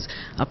that was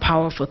a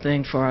powerful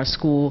thing for our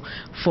school,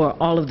 for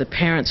all of the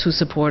parents who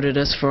supported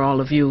us, for all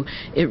of you.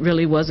 It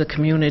really was a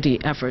community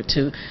effort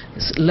to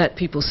let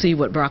people see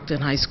what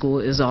Brockton High School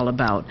is all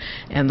about.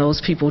 And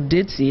those people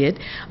did see it.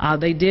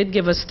 They did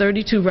give us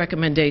 32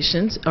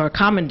 recommendations, or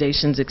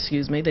commendations,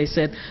 excuse me. They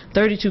said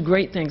 32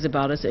 great things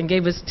about us and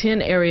gave us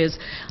 10 areas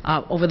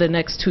over the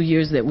next 2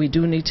 years that we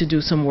do need to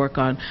do some work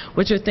on,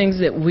 which are things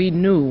that we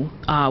knew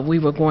we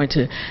were going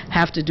to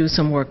have to do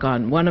some work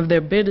on. One of their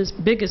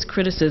biggest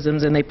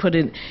criticisms, and they put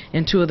it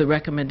in 2 of the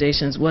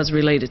recommendations, was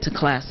related to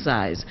class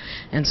size.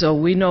 And so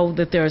we know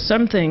that there are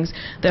some things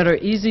that are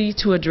easy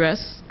to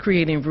address,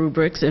 creating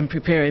rubrics and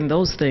preparing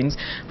those things,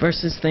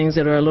 versus things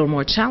that are a little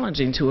more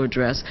challenging to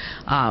address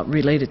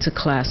related to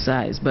class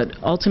size. But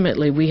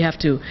ultimately, we have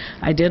to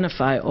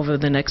identify over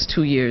the next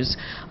 2 years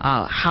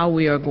how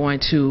we are going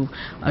to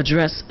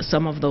address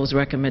some of those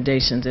recommendations.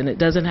 And it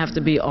doesn't have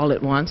to be all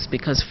at once,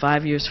 because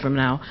 5 years from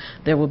now,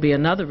 there will be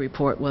another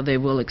report where they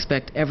will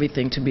expect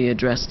everything to be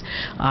addressed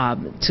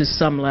to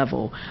some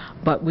level.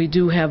 But we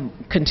do have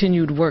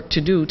continued work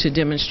to do to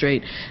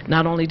demonstrate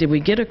not only did we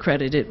get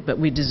accredited, but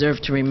we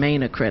deserve to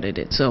remain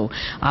accredited. So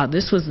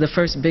this was the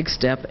first big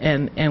step,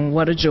 and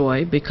what a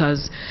joy,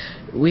 because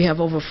we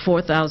have over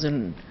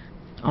 4,000,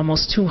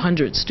 almost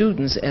 200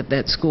 students at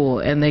that school,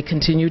 and they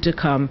continue to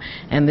come,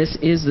 and this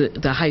is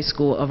the high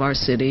school of our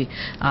city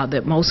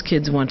that most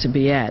kids want to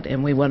be at.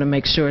 And we want to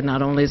make sure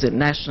not only is it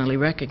nationally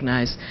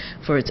recognized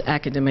for its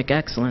academic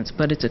excellence,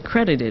 but it's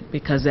accredited,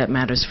 because that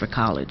matters for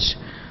college.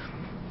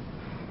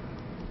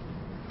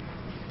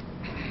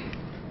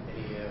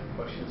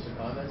 Questions or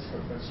comments for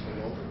Principal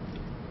Wilbur?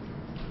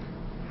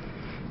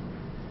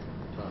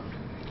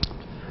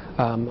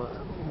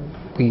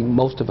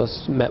 Most of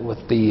us met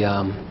with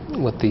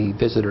the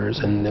visitors,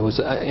 and it was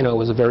it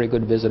was a very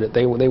good visit.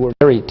 They were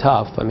very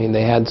tough. I mean,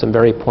 they had some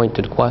very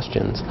pointed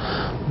questions,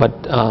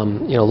 but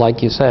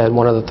like you said,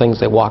 one of the things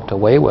they walked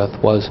away with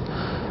was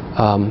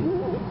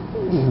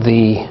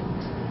the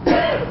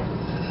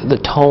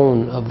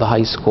tone of the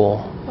high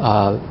school,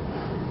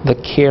 the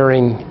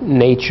caring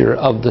nature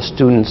of the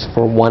students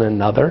for one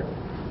another.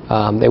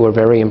 They were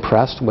very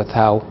impressed with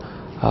how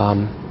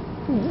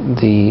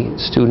the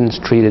students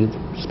treated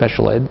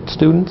special ed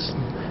students,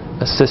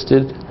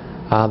 assisted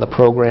the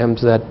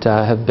programs that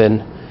have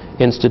been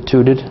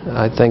instituted,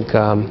 I think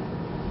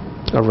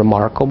are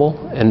remarkable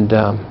and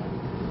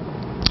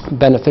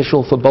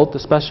beneficial for both the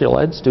special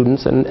ed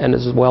students and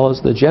as well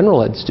as the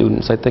general ed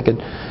students. I think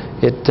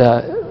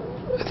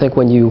I think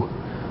when you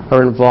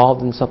are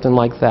involved in something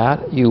like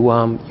that, you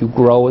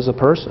grow as a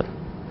person,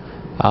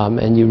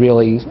 and you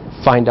really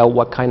find out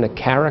what kind of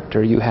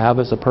character you have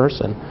as a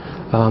person.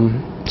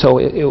 So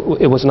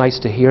it was nice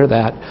to hear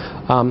that.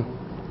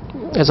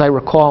 As I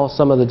recall,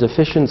 some of the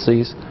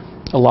deficiencies,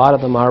 a lot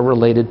of them are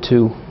related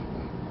to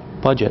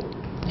budget.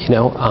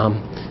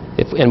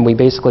 And we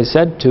basically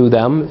said to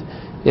them,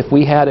 if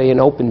we had an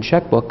open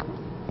checkbook,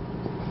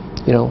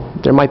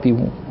 there might be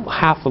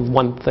half of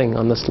one thing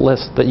on this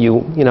list that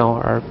you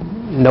are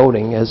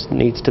noting as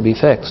needs to be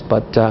fixed.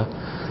 But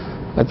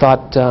I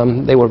thought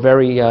they were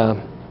very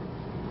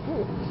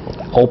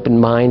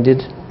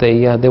open-minded.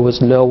 There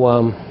was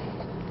no.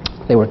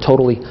 They were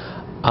totally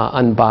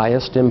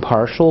unbiased,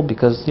 impartial,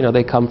 because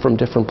they come from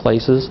different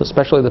places,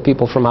 especially the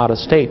people from out of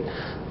state.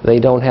 They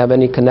don't have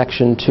any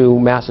connection to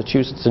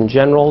Massachusetts in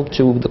general,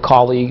 to the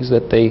colleagues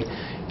that they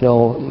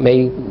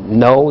may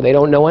know, they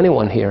don't know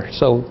anyone here.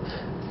 So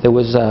there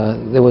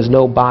was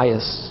no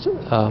bias.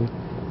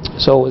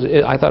 So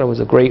I thought it was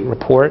a great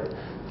report.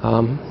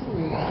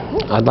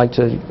 I'd like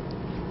to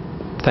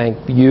thank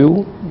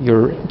you,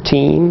 your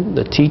team,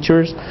 the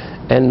teachers,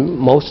 and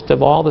most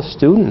of all the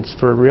students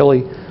for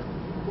really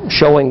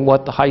showing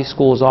what the high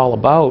school is all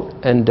about,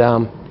 and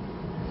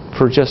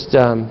for just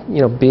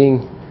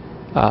being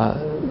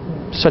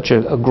such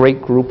a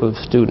great group of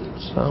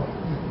students. So,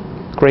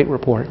 great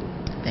report.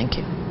 Thank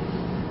you.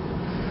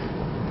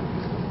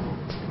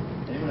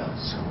 Anyone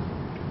else?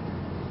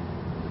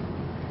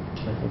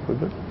 I think we're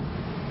good.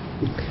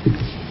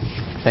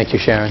 Thank you,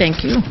 Sharon.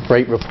 Thank you.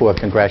 Great report.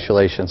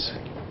 Congratulations.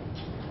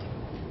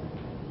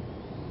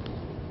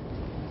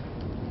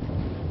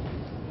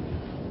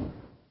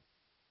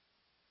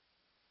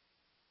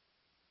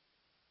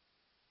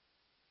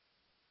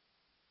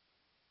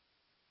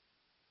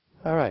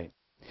 All right.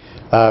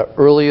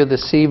 Earlier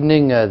this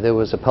evening, there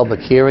was a public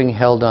hearing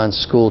held on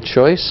school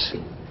choice.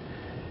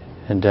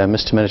 And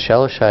Mr.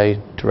 Minichiello, should I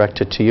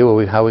direct it to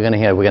you? How are we going to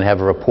have? We're going to have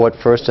a report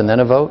first and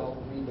then a vote?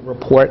 The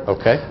report.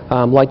 Okay.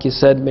 Like you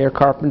said, Mayor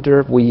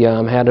Carpenter, we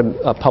had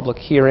a public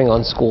hearing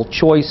on school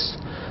choice.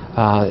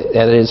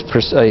 That is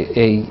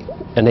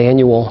an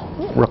annual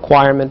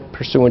requirement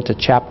pursuant to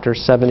Chapter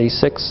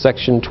 76,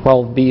 Section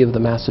 12B of the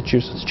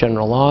Massachusetts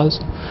General Laws.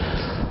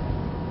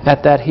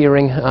 At that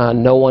hearing,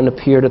 no one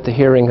appeared at the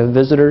hearing of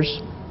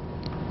visitors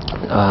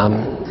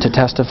to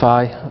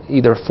testify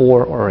either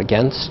for or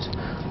against.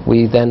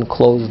 We then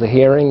closed the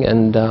hearing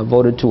and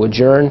voted to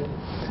adjourn,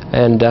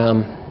 and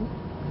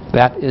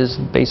that is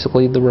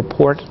basically the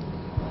report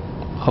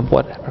of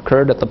what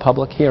occurred at the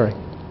public hearing.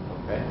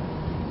 Okay.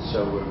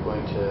 So we're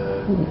going to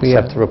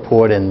accept the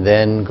report and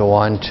then go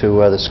on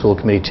to the school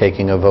committee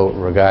taking a vote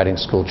regarding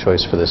school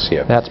choice for this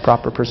year. That's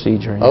proper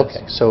procedure, yes.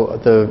 Okay. So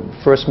the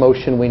first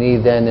motion we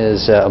need then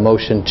is a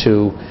motion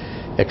to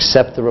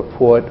accept the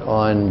report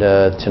on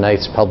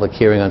tonight's public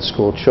hearing on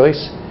school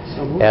choice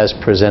as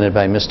presented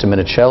by Mr.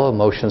 Minichiello.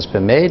 Motion's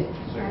been made.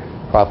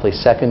 Properly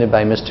seconded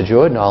by Mr.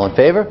 Jordan. All in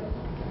favor?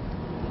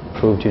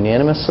 Approved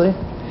unanimously.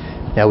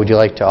 Now, would you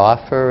like to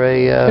offer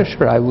a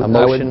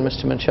motion,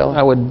 Mr. Minichiello?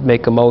 I would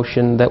make a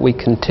motion that we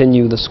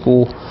continue the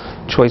school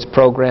choice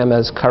program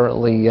as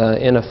currently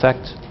in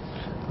effect.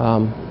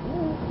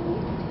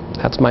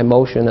 That's my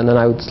motion, and then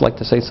I would like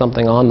to say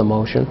something on the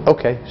motion.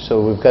 Okay,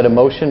 so we've got a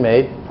motion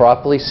made,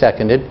 properly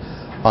seconded.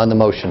 On the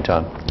motion,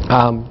 Tom.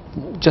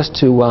 Just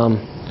to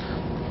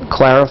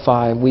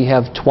clarify, we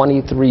have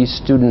 23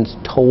 students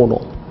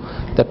total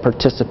that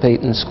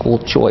participate in school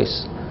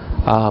choice.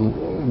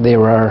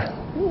 There are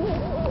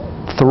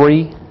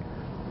 3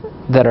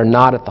 that are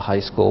not at the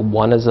high school.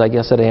 One is, I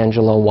guess, at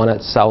Angelo, one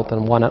at South,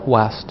 and one at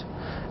West.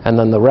 And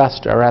then the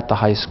rest are at the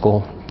high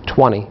school,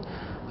 20.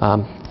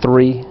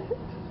 3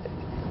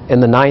 in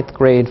the 9th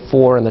grade,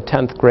 4 in the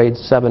 10th grade,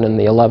 7 in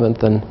the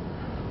 11th, and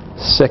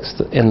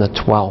 6th in the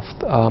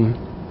 12th.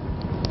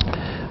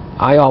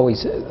 I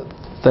always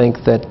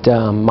think that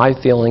my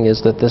feeling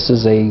is that this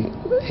is a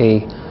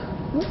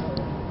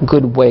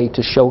good way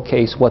to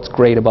showcase what's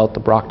great about the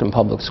Brockton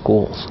Public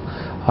Schools.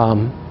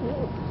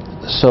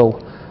 So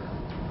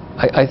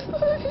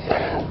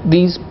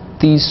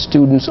these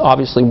students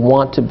obviously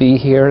want to be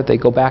here. They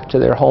go back to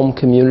their home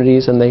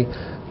communities and they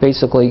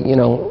basically,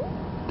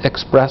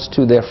 express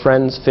to their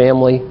friends,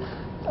 family,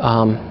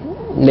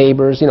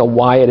 neighbors,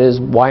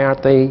 why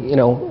aren't they,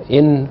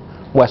 in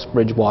West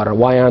Bridgewater?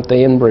 Why aren't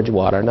they in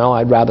Bridgewater? No,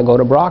 I'd rather go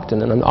to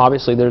Brockton, and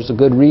obviously there's a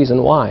good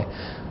reason why.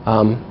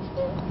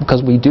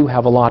 Because we do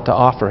have a lot to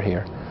offer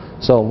here.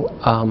 So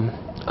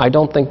I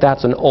don't think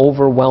that's an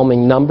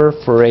overwhelming number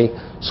for a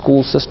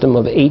school system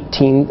of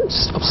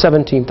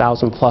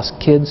 17,000 plus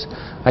kids.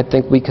 I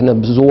think we can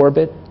absorb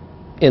it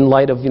in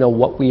light of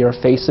what we are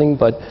facing,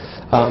 but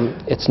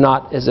it's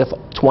not as if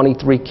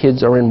 23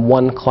 kids are in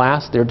one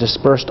class. They're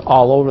dispersed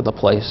all over the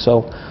place.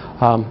 So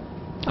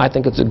I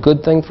think it's a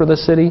good thing for the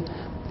city,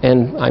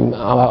 and I'm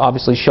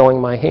obviously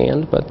showing my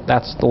hand, but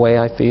that's the way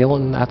I feel,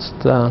 and that's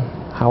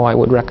how I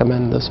would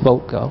recommend this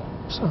vote go.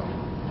 So.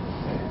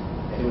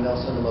 Anyone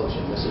else on the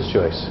motion? Mrs.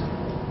 Joyce.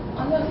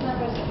 On those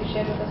numbers that you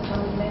shared with us,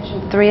 Tom, you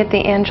mentioned 3 at the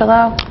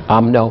Angelo?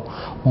 No,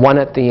 1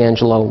 at the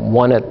Angelo,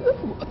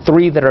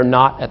 3 that are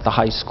not at the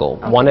high school.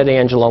 Okay. 1 at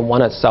Angelo,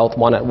 1 at South,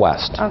 1 at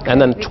West. Okay.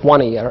 And then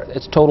 20,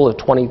 it's a total of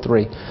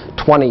 23.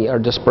 20 are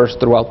dispersed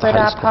throughout the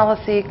high school. But our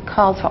policy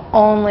calls for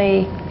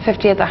only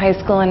 50 at the high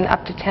school and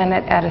up to 10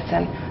 at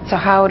Edison. So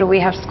how do we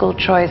have school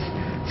choice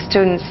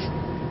students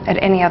at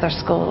any other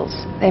schools?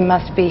 They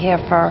must be here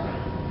for...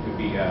 Could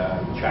be a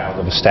child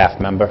of a staff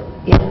member.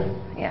 Yeah.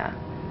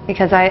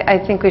 Because I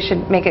think we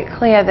should make it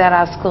clear that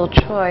our school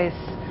choice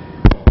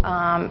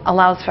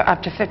allows for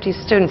up to 50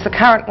 students. The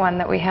current one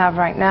that we have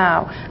right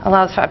now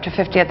allows for up to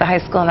 50 at the high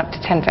school and up to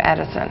 10 for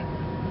Edison.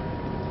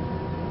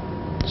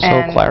 So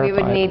and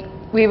clarified.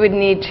 we would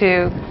need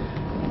to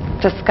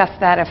discuss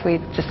that if we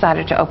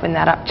decided to open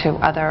that up to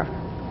other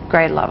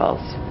grade levels.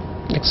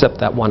 Except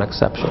that one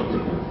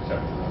exception.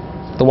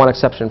 The one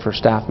exception for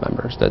staff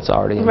members that's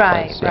already in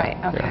place. Right,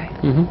 okay.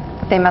 Yeah.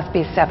 They must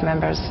be staff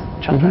members'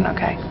 children,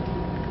 okay.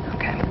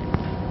 Okay.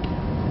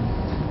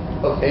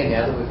 Okay,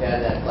 now that we've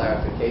had that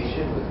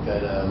clarification, we've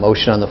got a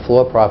motion on the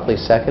floor, properly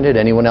seconded.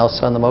 Anyone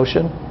else on the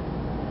motion?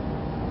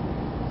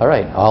 All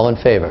right, all in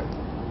favor?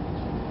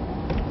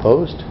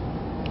 Opposed?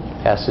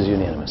 Passes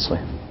unanimously.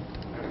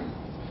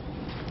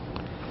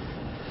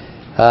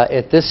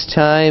 At this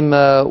time,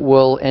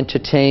 we'll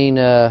entertain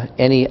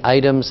any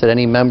items that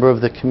any member of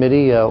the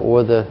committee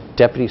or the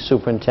deputy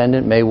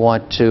superintendent may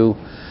want to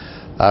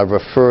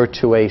refer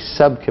to a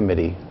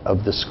subcommittee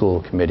of the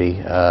school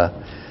committee.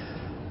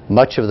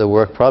 Much of the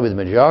work, probably the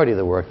majority of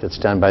the work that's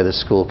done by the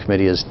school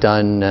committee is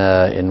done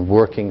in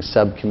working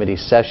subcommittee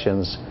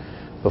sessions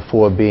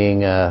before being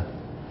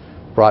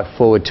brought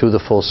forward to the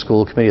full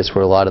school committee. It's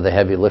where a lot of the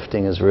heavy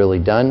lifting is really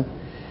done.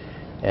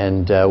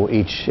 And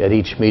at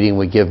each meeting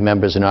we give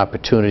members an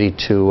opportunity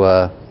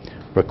to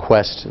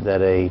request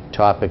that a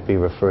topic be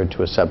referred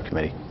to a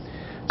subcommittee.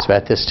 So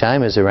at this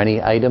time, is there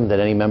any item that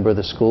any member of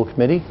the school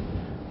committee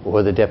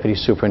or the deputy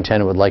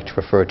superintendent would like to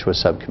refer to a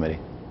subcommittee?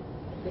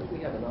 I think we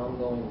have an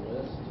ongoing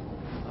list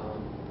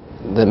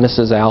that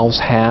Mrs. Alves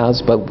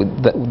has, but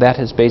that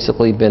has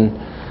basically been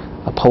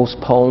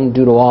postponed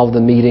due to all of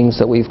the meetings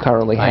that we've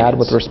currently had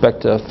with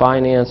respect to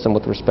finance and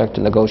with respect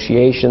to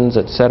negotiations,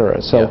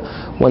 etc. So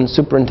when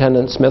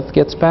Superintendent Smith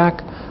gets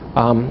back,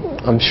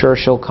 I'm sure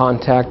she'll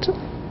contact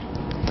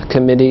the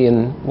committee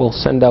and we'll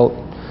send out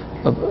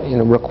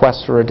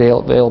requests for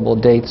available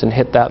dates and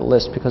hit that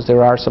list, because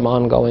there are some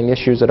ongoing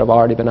issues that have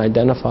already been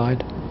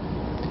identified.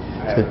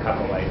 I have a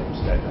couple items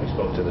that I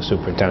spoke to the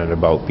superintendent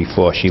about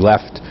before she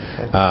left.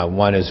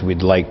 One is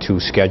we'd like to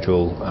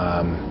schedule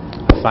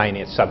a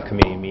finance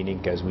subcommittee meeting,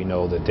 because we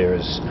know that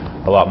there's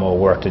a lot more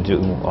work to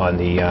do on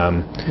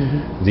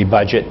the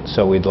budget.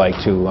 So we'd like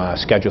to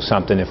schedule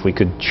something. If we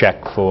could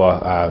check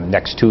for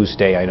next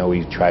Tuesday. I know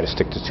we try to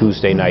stick to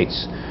Tuesday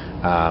nights.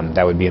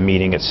 That would be a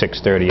meeting at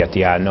 6:30 at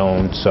the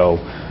Unknown. So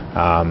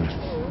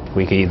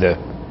we can either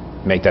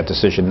make that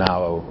decision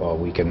now, or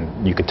you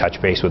can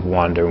touch base with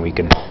Wanda and we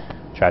can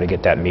try to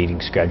get that meeting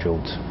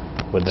scheduled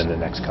within the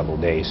next couple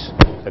of days.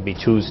 That'd be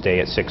Tuesday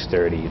at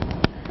 6:30.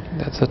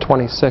 That's the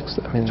 26th.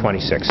 I mean,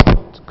 26th.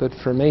 It's good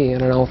for me. I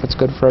don't know if it's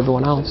good for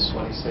everyone else.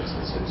 26th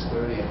at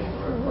 6:30. I mean,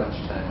 we're at crunch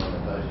time on the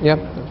budget. Yep,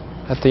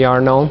 at the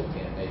Unknown.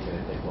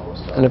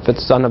 And if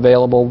it's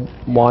unavailable,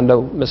 Wanda,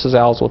 Mrs.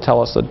 Alves will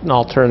tell us an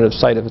alternative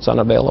site if it's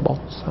unavailable.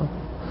 So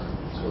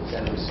we'll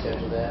tentatively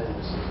schedule that, and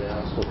Mrs.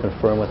 Alves will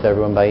confirm with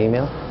everyone by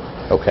email?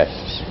 Okay.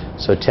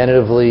 So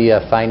tentatively,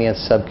 Finance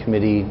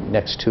Subcommittee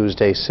next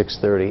Tuesday,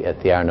 6:30 at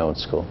the Unknown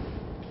School.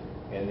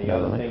 And the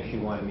other thing she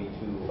wanted me to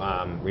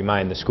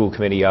remind the school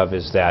committee of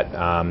is that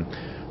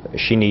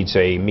she needs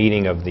a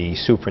meeting of the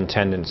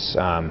superintendent's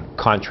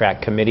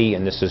contract committee,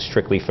 and this is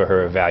strictly for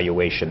her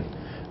evaluation.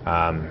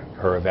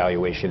 Her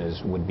evaluation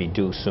would be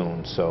due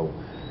soon, so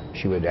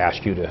she would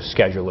ask you to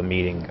schedule a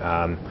meeting.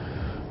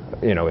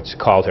 It's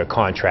called her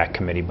contract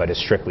committee, but it's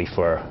strictly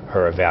for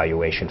her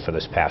evaluation for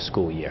this past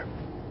school year.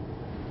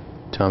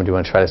 Tom, do you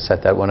want to try to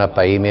set that one up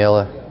by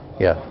email?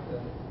 Yeah.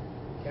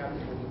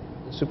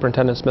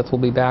 Superintendent Smith will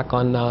be back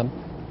on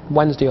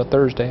Wednesday or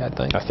Thursday, I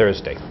think.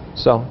 Thursday.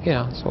 So,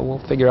 yeah, so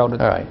we'll figure out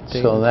a All right,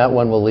 so that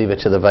one we'll leave it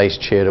to the vice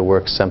chair to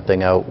work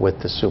something out with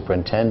the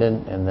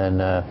superintendent, and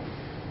then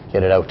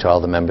get it out to all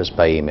the members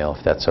by email,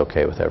 if that's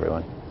okay with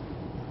everyone.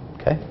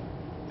 Okay?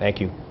 Thank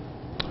you.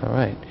 All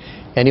right.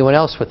 Anyone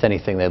else with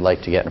anything they'd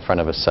like to get in front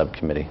of a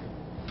subcommittee?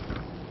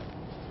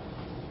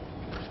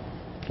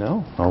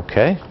 No?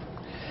 Okay.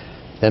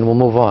 Then we'll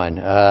move on.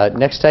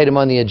 Next item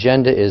on the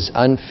agenda is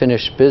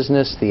unfinished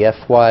business, the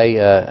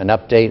an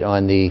update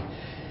on the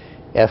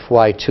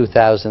FY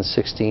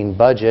 2016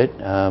 budget.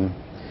 And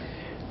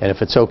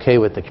if it's okay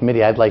with the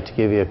committee, I'd like to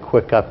give you a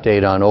quick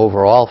update on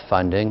overall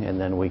funding, and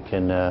then we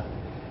can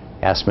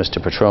ask Mr.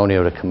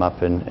 Petronio to come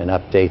up and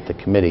update the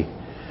committee.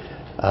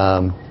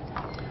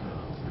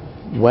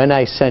 When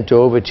I sent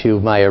over to you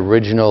my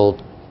original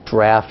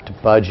draft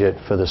budget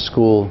for the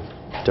school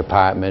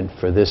department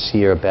for this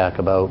year back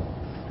about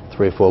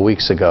 3 or 4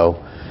 weeks ago,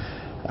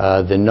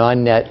 the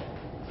non-net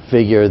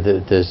figure,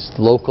 the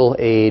local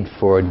aid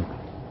for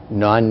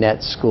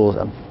non-net schools,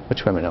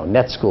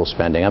 net school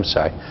spending, I'm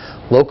sorry.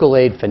 Local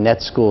aid for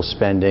net school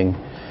spending,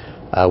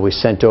 we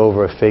sent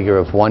over a figure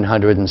of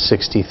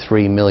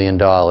 $163 million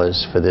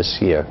for this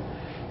year.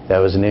 That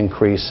was an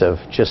increase of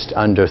just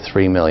under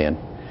 $3 million.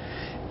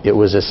 It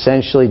was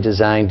essentially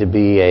designed to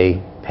be a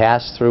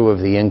pass-through of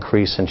the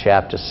increase in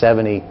Chapter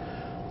 70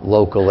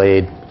 local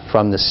aid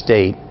from the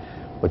state,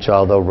 which,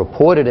 although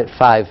reported at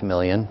 $5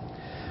 million,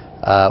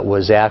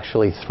 was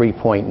actually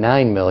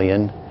 $3.9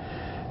 million,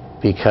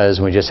 because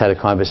we just had a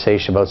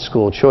conversation about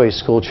school choice.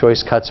 School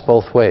choice cuts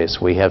both ways.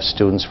 We have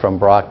students from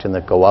Brockton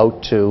that go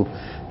out to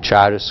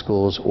charter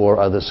schools or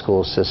other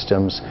school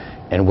systems,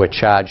 and we're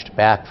charged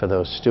back for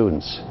those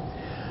students.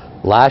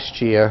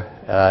 Last year,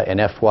 in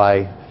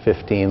FY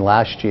 15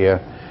 last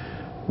year,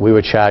 we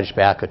were charged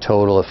back a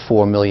total of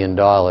 $4 million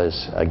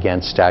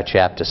against our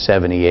Chapter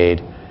 70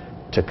 aid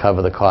to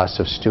cover the cost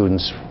of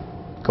students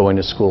going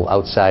to school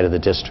outside of the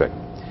district.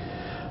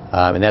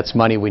 And that's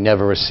money we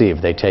never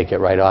received. They take it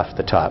right off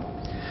the top.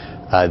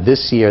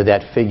 This year,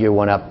 that figure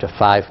went up to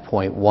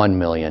 $5.1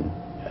 million,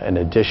 an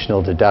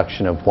additional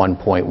deduction of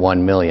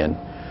 $1.1 million.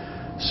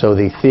 So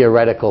the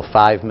theoretical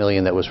 $5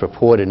 million that was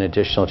reported in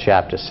additional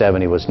Chapter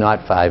 70 was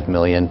not $5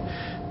 million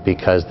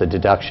because the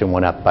deduction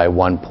went up by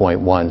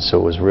 1.1, so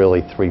it was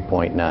really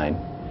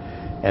 3.9.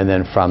 And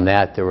then from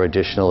that, there were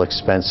additional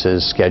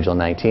expenses, Schedule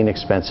 19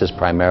 expenses,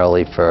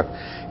 primarily for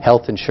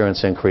health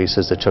insurance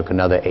increases that took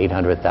another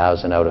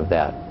 $800,000 out of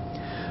that.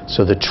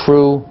 So the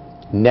true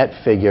net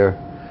figure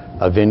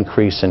of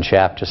increase in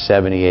Chapter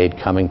 78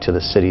 coming to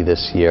the city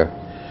this year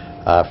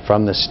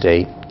from the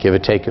state, give or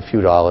take a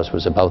few dollars,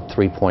 was about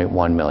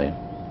 $3.1 million.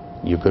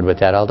 You good with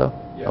that, Aldo?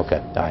 Yes. Okay,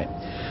 all right.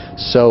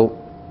 So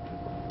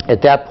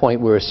at that point,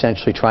 we're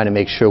essentially trying to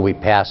make sure we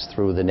pass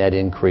through the net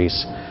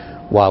increase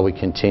while we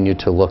continue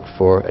to look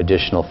for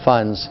additional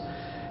funds.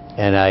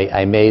 And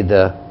I made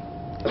the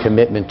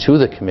commitment to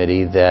the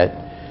committee that,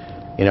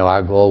 you know,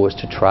 our goal was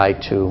to try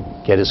to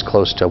get as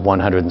close to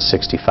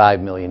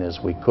 $165 million as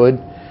we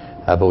could,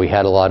 but we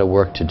had a lot of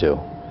work to do.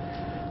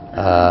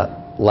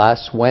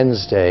 Last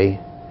Wednesday,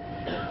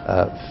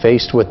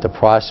 faced with the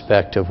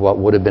prospect of what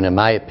would have been, in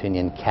my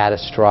opinion,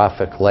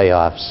 catastrophic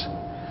layoffs,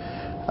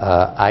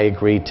 I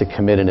agreed to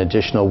commit an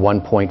additional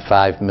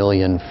 $1.5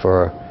 million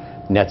for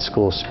net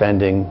school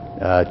spending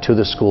to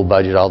the school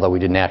budget, although we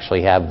didn't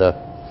actually have the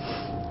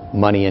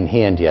money in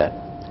hand yet.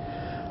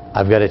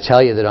 I've got to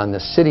tell you that on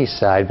the city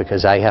side,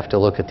 because I have to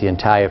look at the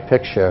entire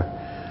picture,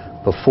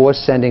 before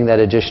sending that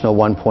additional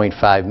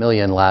 $1.5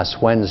 million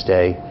last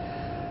Wednesday,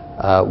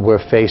 we're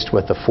faced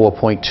with a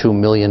 $4.2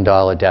 million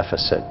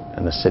deficit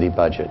in the city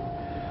budget.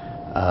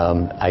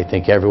 I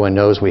think everyone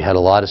knows we had a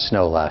lot of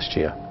snow last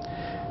year,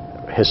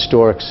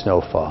 historic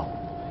snowfall.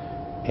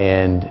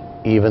 And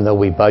even though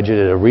we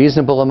budgeted a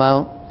reasonable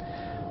amount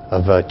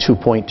of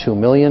 $2.2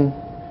 million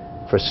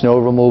for snow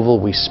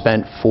removal, we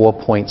spent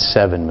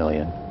 $4.7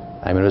 million.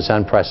 I mean, it was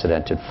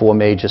unprecedented. 4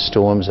 major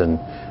storms in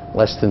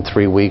less than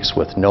 3 weeks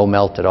with no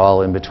melt at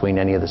all in between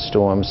any of the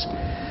storms.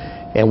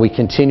 And we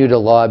continue to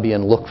lobby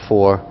and look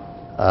for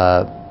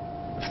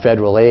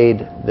federal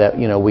aid that,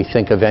 you know, we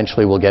think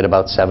eventually we'll get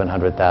about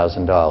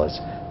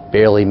 $700,000.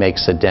 Barely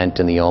makes a dent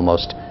in the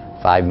almost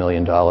 $5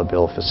 million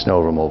bill for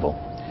snow removal.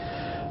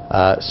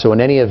 So in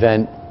any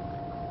event,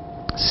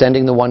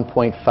 sending the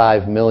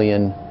 $1.5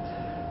 million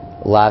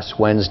last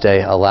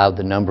Wednesday allowed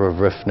the number of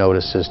RIF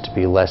notices to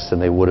be less than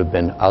they would have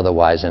been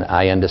otherwise, and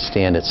I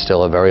understand it's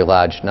still a very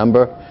large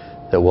number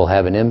that will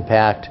have an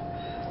impact.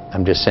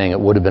 I'm just saying it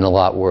would have been a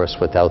lot worse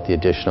without the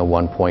additional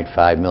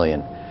 $1.5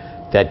 million.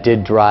 That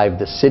did drive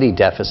the city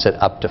deficit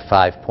up to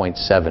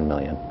 $5.7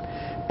 million,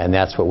 and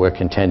that's what we're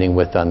contending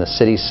with on the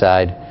city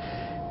side.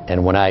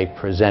 And when I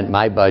present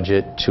my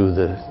budget to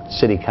the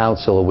City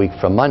Council a week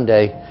from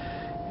Monday,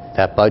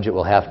 that budget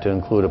will have to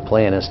include a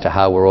plan as to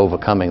how we're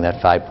overcoming that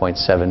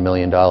 $5.7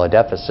 million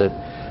deficit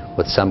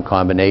with some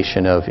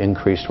combination of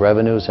increased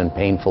revenues and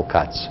painful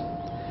cuts.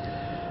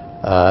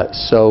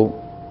 So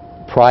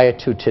prior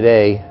to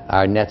today,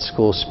 our net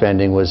school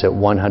spending was at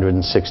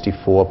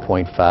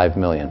 $164.5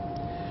 million.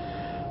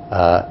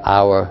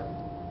 Our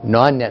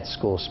non-net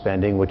school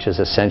spending, which is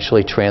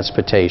essentially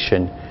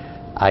transportation,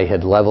 I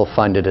had level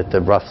funded at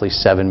the roughly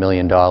 $7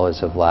 million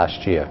of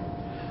last year.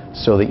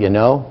 So that you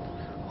know,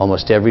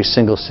 almost every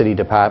single city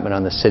department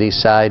on the city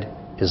side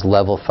is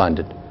level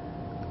funded,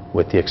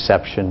 with the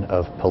exception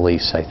of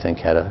police, I think,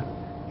 had an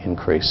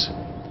increase.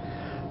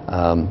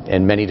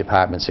 And many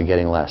departments are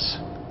getting less.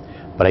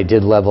 But I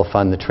did level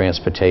fund the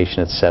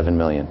transportation at $7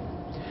 million.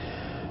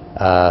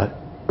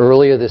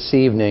 Earlier this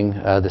evening,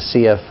 the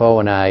CFO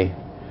and I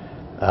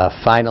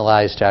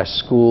finalized our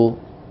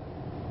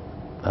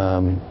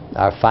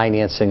our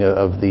financing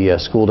of the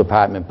school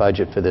department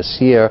budget for this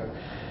year.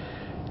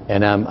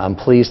 And I'm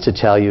pleased to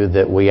tell you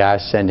that we are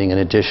sending an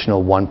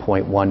additional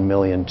 $1.1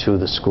 million to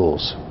the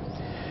schools.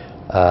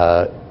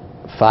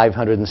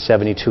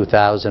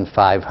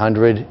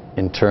 $572,500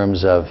 in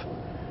terms of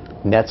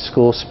net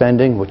school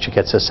spending, which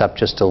gets us up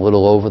just a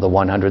little over the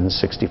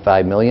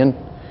 $165 million,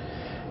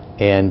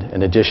 and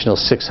an additional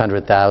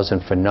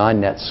 $600,000 for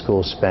non-net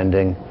school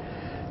spending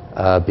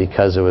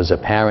because it was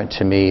apparent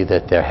to me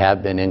that there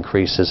have been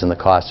increases in the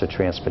cost of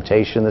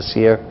transportation this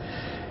year.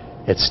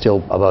 It's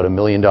still about $1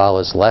 million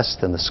less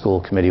than the school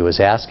committee was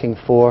asking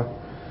for.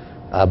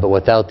 But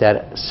without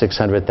that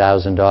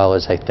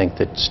 $600,000, I think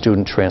that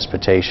student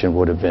transportation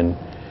would have been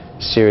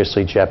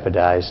seriously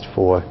jeopardized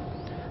for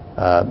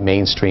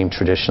mainstream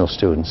traditional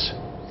students.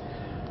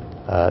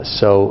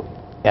 So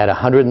at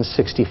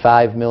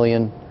 $165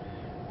 million,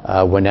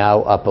 we're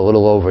now up a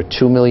little over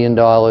 $2 million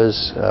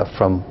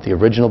from the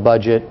original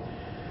budget.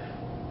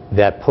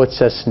 That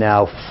puts us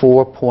now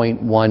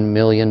 $4.1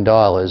 million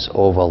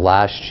over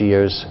last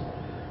year's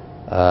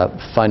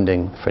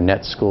funding for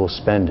net school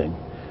spending.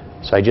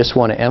 So I just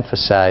want to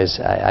emphasize,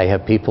 I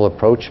have people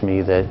approach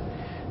me that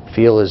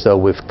feel as though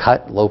we've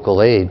cut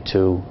local aid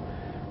to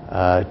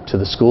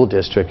the school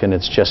district, and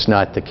it's just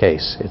not the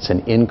case. It's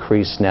an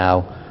increase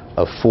now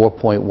of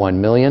 $4.1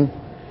 million,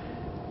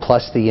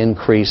 plus the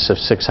increase of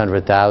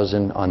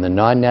 $600,000 on the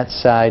non-net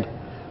side,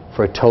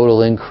 for a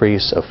total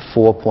increase of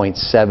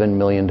 $4.7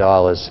 million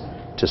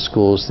to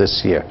schools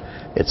this year.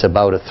 It's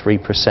about a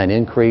 3%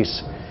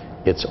 increase.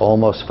 It's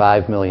almost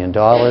 $5 million.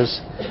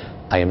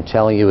 I am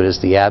telling you, it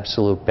is the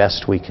absolute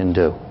best we can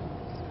do.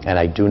 And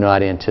I do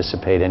not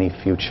anticipate any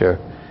future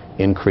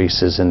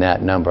increases in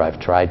that number. I've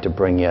tried to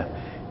bring you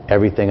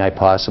everything I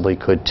possibly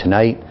could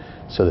tonight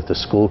so that the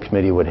school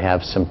committee would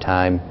have some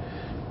time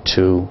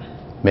to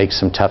make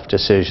some tough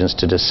decisions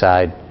to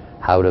decide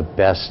how to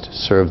best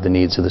serve the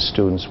needs of the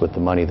students with the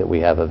money that we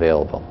have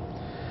available.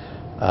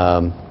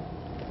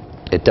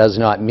 It does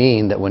not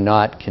mean that we're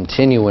not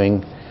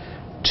continuing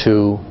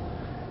to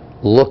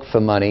look for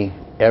money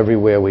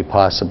everywhere we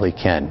possibly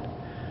can.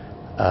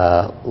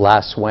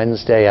 Last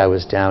Wednesday I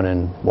was down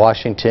in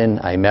Washington.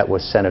 I met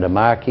with Senator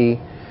Markey,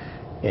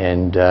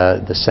 and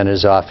the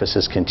Senator's office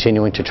is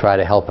continuing to try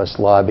to help us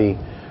lobby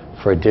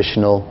for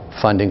additional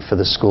funding for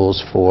the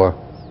schools for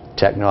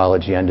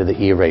technology under the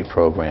E-rate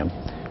program.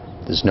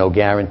 There's no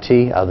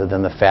guarantee other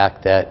than the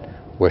fact that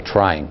we're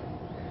trying.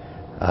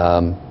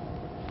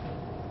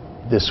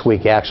 This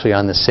week, actually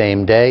on the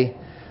same day,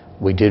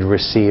 we did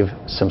receive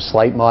some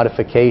slight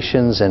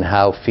modifications in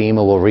how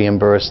FEMA will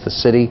reimburse the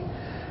city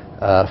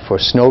for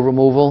snow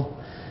removal,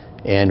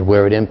 and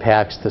where it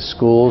impacts the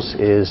schools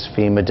is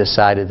FEMA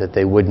decided that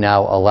they would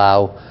now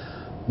allow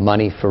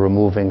money for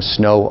removing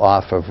snow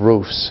off of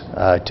roofs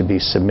to be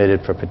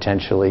submitted for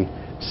potentially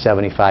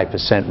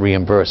 75%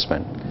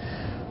 reimbursement.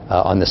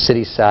 On the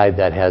city side,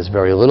 that has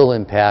very little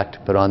impact,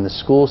 but on the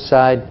school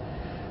side,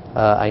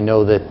 I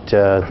know that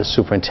the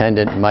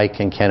superintendent, Mike,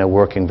 and Ken are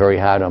working very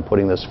hard on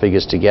putting those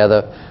figures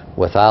together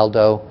with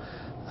Aldo,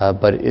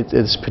 but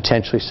it's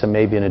potentially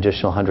maybe an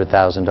additional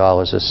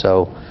 $100,000 or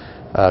so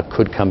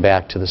could come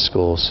back to the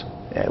schools.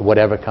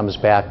 Whatever comes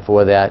back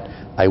for that,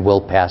 I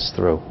will pass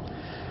through.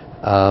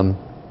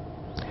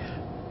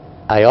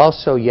 I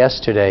also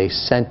yesterday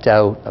sent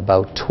out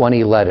about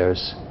 20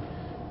 letters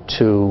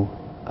to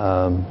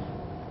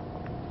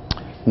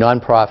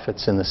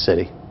nonprofits in the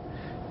city.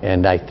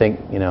 And I think,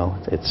 you know,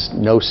 it's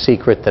no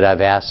secret that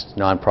I've asked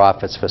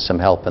nonprofits for some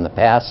help in the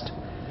past.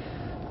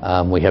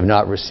 We have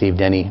not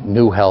received any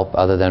new help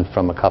other than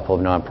from a couple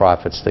of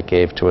nonprofits that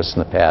gave to us in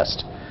the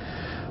past.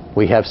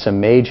 We have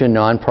some major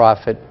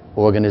nonprofit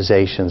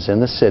organizations in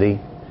the city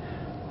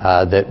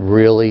that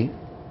really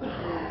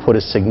put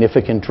a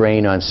significant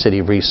drain on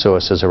city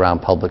resources around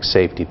public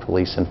safety,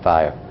 police, and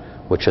fire,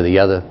 which are the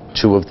other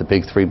two of the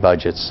big three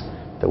budgets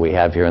that we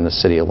have here in the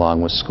city,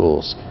 along with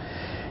schools.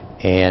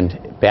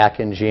 And back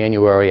in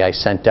January, I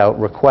sent out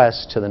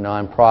requests to the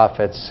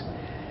nonprofits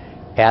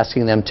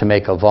asking them to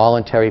make a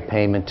voluntary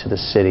payment to the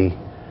city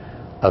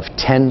of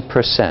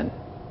 10%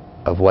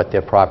 of what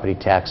their property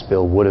tax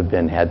bill would have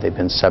been had they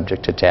been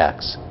subject to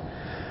tax.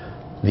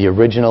 The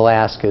original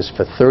ask is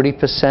for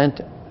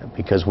 30%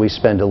 because we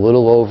spend a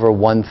little over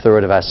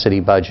 1/3 of our city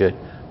budget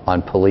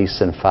on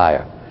police and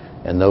fire.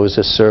 And those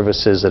are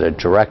services that are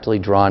directly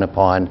drawn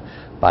upon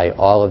by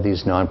all of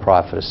these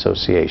nonprofit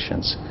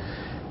associations.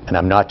 And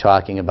I'm not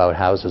talking about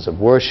houses of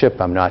worship.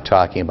 I'm not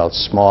talking about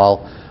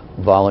small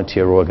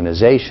volunteer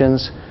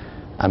organizations.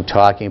 I'm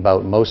talking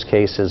about, in most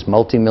cases,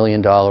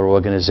 multi-million-dollar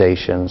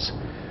organizations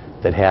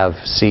that have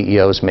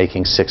CEOs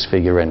making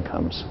six-figure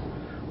incomes,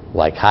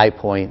 like High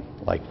Point,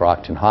 like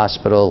Brockton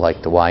Hospital,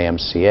 like the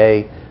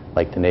YMCA,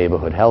 like the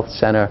Neighborhood Health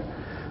Center,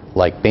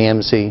 like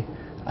BAMSI.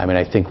 I mean,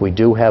 I think we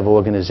do have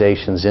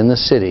organizations in the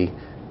city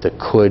that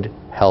could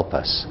help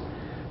us.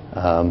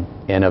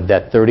 And of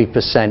that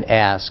 30%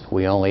 ask,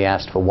 we only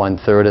asked for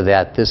 1/3 of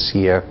that this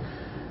year,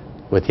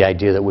 with the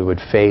idea that we would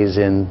phase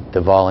in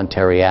the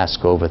voluntary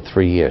ask over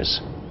 3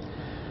 years.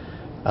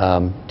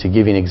 To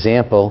give you an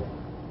example,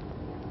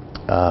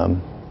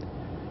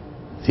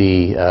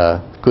 the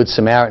Good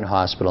Samaritan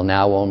Hospital,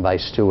 now owned by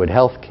Steward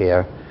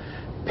Healthcare,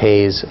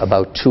 pays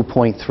about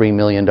 $2.3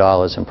 million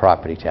in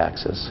property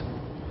taxes.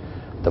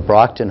 The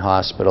Brockton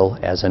Hospital,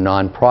 as a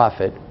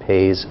nonprofit,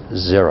 pays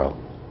 $0.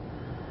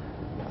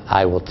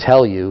 I will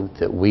tell you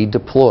that we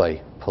deploy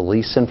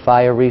police and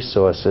fire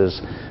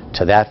resources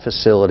to that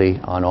facility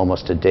on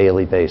almost a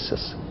daily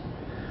basis.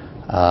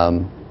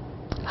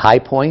 High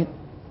Point,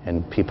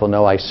 and people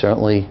know I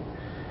certainly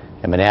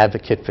am an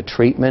advocate for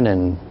treatment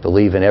and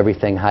believe in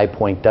everything High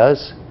Point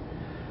does,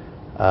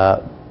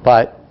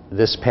 but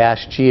this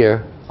past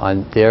year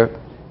on their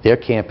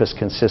campus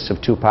consists of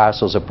 2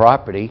 parcels of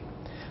property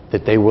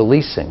that they were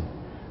leasing,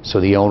 so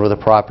the owner of the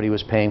property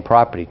was paying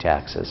property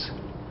taxes.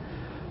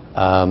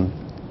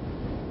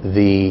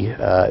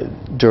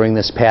 During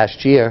this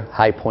past year,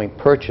 High Point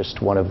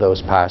purchased one of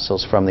those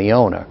parcels from the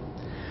owner.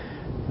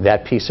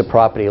 That piece of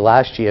property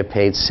last year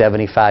paid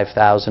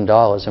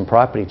 $75,000 in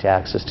property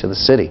taxes to the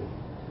city.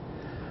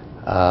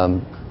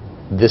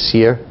 This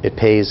year, it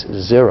pays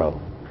 $0.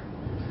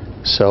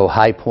 So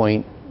High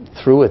Point,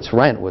 through its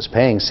rent, was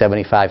paying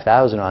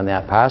 $75,000 on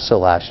that parcel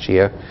last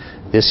year.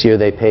 This year,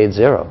 they paid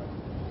 $0.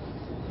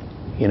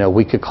 You know,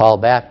 we could call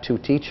back 2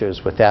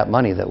 teachers with that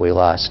money that we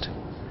lost.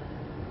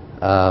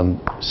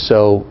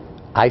 So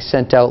I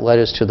sent out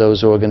letters to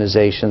those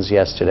organizations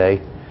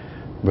yesterday,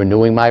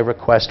 renewing my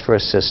request for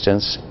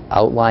assistance,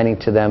 outlining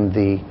to them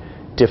the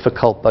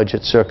difficult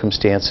budget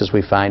circumstances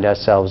we find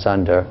ourselves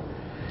under,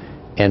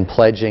 and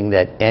pledging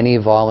that any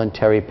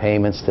voluntary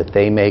payments that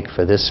they make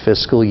for this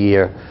fiscal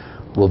year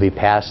will be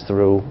passed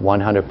through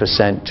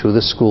 100% to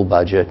the school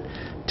budget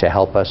to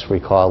help us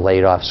recall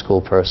laid-off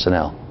school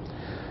personnel.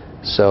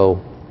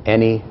 So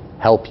any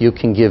help you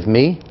can give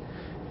me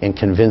in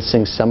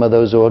convincing some of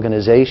those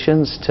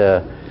organizations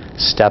to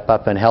step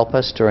up and help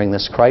us during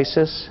this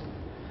crisis,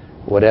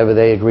 whatever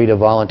they agree to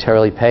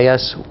voluntarily pay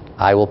us,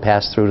 I will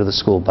pass through to the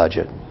school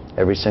budget,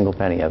 every single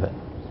penny of it.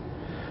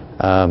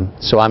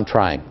 So I'm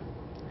trying.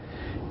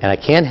 And I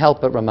can't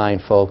help but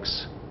remind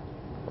folks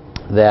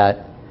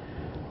that,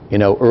 you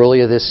know,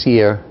 earlier this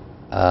year,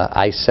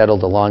 I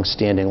settled a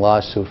long-standing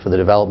lawsuit for the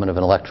development of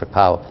an electric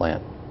power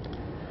plant.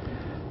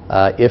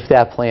 If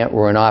that plant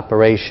were in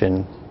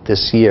operation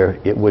this year,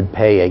 it would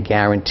pay a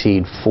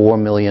guaranteed $4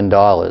 million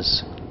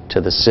to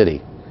the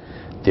city.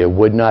 There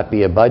would not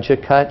be a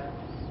budget cut.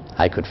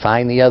 I could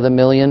find the other $1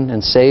 million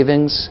in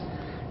savings,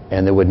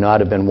 and there would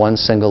not have been one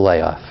single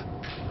layoff.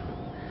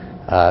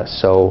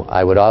 So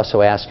I would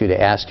also ask you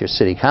to ask your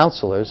city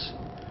councilors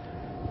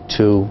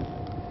to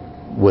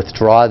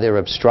withdraw their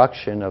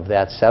obstruction of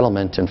that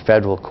settlement in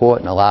federal court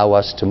and allow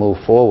us to move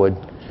forward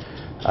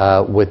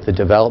with the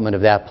development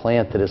of that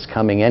plant that is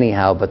coming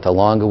anyhow, but the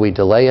longer we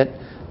delay it,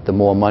 the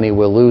more money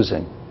we're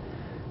losing.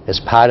 As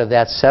part of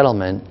that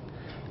settlement,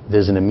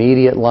 there's an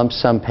immediate lump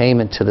sum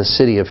payment to the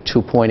city of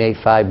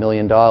 $2.85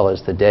 million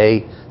the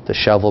day the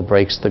shovel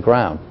breaks the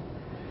ground.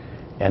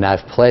 And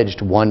I've pledged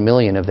 $1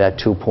 million of that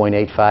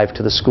 $2.85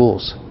 to the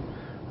schools.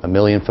 $1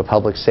 million for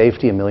public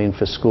safety, $1 million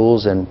for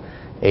schools, and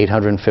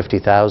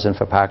 $850,000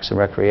 for parks and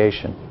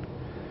recreation.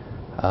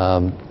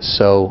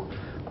 So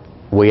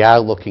we are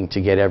looking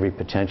to get every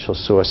potential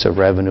source of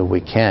revenue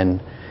we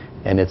can,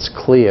 and it's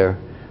clear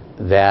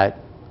that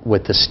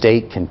with the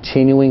state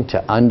continuing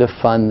to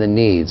underfund the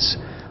needs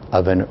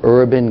of an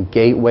urban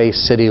gateway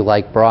city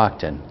like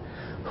Brockton,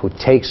 who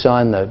takes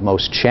on the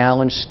most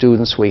challenged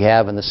students we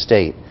have in the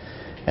state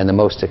and the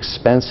most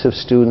expensive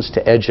students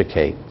to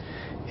educate,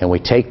 and we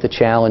take the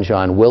challenge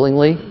on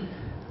willingly,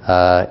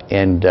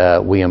 and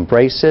we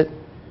embrace it.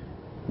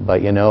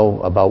 But you know,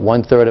 about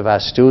 1/3 of our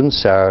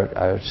students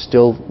are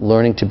still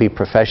learning to be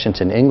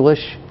proficient in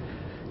English.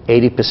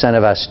 80%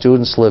 of our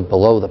students live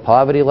below the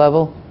poverty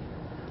level.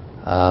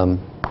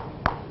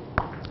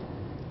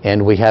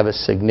 And we have a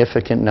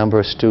significant number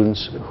of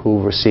students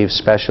who receive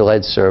special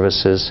ed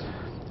services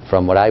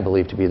from what I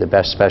believe to be the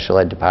best special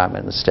ed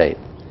department in the state.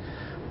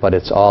 But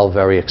it's all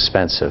very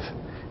expensive.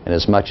 And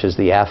as much as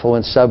the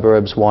affluent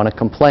suburbs want to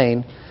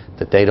complain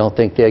that they don't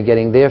think they're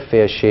getting their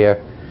fair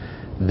share,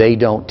 they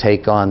don't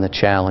take on the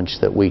challenge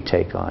that we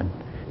take on.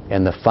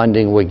 And the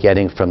funding we're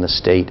getting from the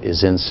state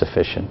is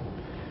insufficient.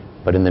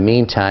 But in the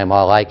meantime,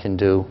 all I can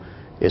do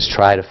is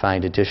try to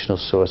find additional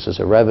sources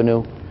of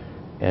revenue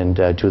and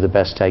do the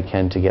best I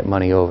can to get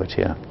money over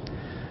to you.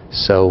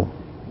 So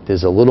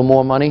there's a little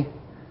more money.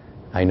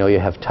 I know you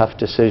have tough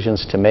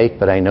decisions to make,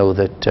 but I know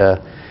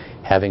that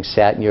having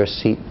sat in your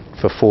seat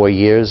for 4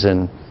 years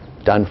and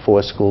done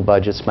 4 school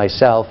budgets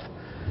myself,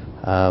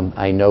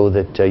 I know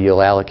that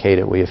you'll allocate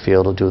it where you feel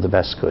it'll do the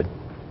best good.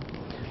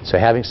 So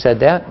having said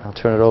that, I'll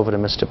turn it over to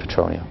Mr.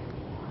 Petronio.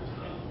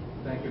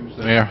 Thank you,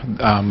 Mr. Mayor.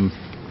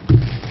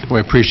 We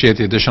appreciate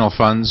the additional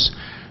funds.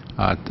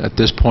 At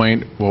this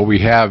point, what we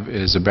have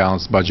is a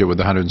balanced budget with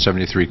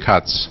 173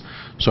 cuts.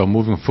 So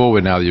moving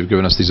forward, now that you've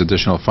given us these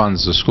additional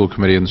funds, the school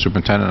committee and the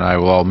superintendent and I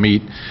will all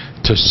meet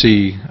to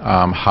see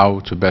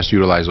how to best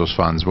utilize those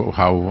funds,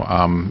 how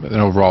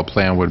an overall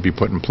plan would be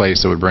put in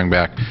place that would bring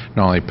back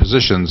not only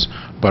positions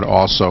but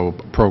also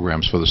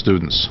programs for the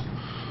students.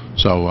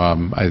 So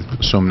I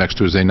assume next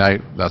Tuesday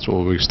night that's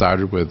what we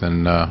started with,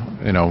 and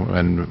you know,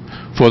 and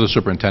for the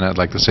superintendent, I'd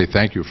like to say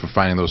thank you for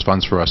finding those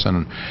funds for us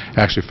and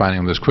actually finding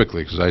them this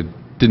quickly, because I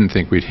didn't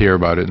think we'd hear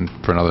about it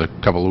for another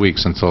couple of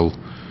weeks until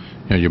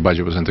your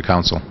budget was into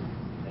council.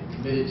 I'm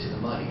committed to the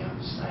money.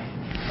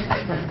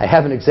 I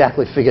haven't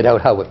exactly figured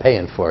out how we're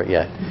paying for it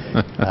yet,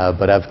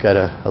 but I've got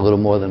a little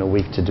more than a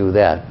week to do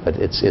that. But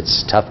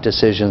it's tough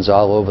decisions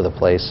all over the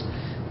place.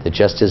 There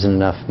just isn't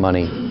enough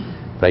money.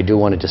 But I do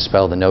want to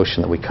dispel the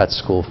notion that we cut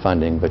school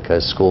funding,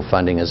 because school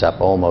funding is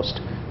up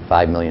almost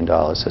 $5 million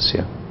this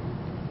year.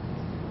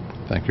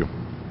 Thank you.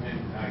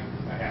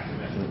 And I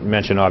have to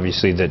mention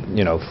obviously that,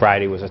 you know,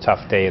 Friday was a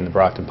tough day in the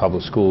Brockton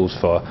Public Schools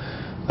for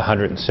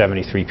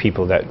 173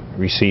 people that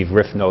received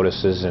RIF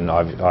notices, and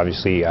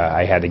obviously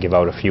I had to give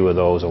out a few of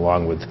those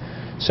along with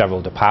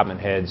several department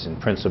heads and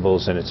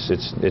principals, and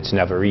it's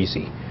never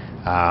easy.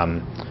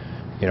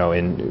 You know,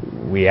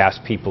 and we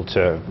ask people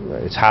to,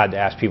 it's hard to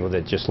ask people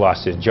that just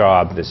lost their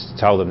job, to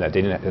tell them that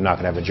they're not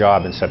going to have a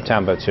job in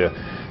September, to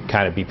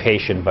kind of be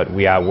patient, but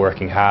we are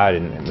working hard,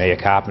 and Mayor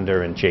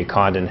Carpenter and Jay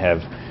Condon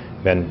have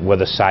been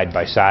with us side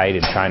by side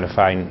and trying to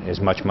find as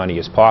much money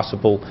as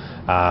possible.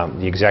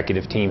 The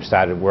executive team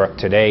started work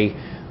today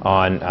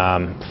on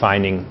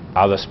finding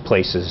other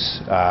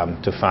places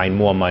to find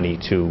more money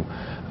to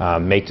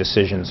make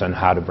decisions on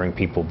how to bring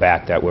people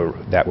back that were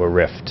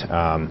riffed.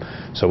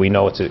 So we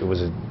know it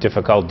was a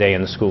difficult day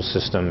in the school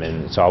system,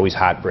 and it's always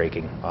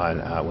heartbreaking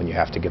when you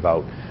have to give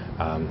out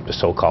the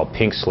so-called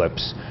pink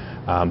slips.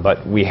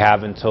 But we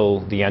have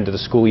until the end of the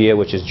school year,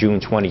 which is June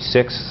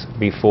 26th,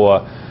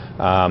 before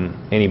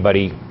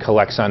anybody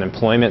collects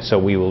unemployment, so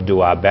we will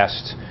do our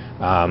best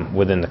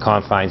within the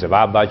confines of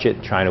our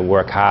budget, trying to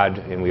work hard,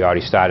 and we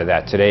already started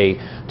that today,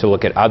 to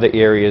look at other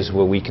areas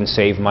where we can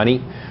save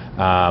money,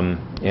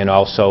 and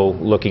also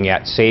looking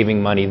at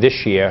saving money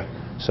this year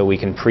so we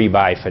can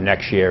pre-buy for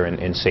next year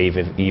and save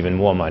even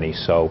more money.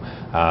 So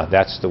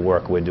that's the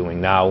work we're doing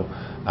now.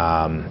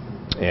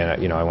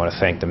 And I want to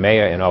thank the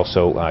mayor and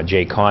also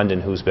Jay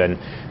Condon, who's been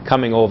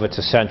coming over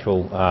to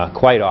Central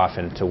quite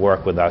often to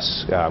work with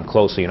us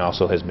closely, and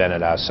also has been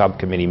at our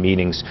subcommittee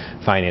meetings,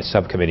 finance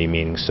subcommittee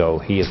meetings. So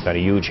he has been a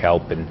huge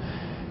help in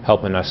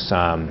helping us,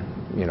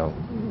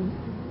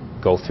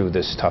 go through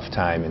this tough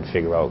time and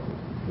figure out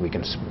we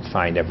can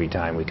find every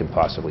time we can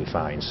possibly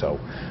find. So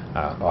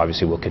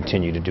obviously we'll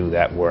continue to do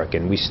that work,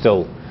 and we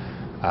still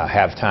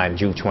have time.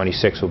 June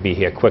 26th will be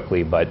here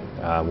quickly, but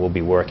we'll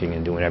be working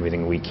and doing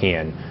everything we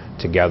can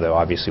together,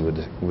 obviously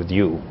with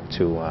you,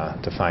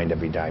 to find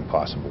every dime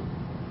possible.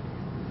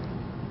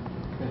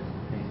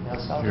 Anything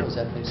else, Aldo? Is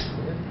that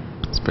basically it?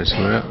 That's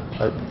basically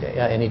it.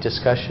 Any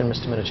discussion,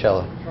 Mr.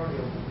 Minichiello?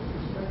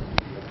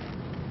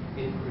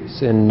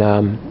 Increase in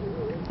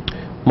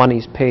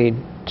monies paid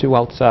to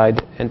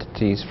outside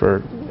entities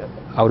for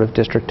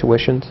out-of-district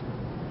tuitions.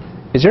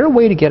 Is there a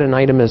way to get an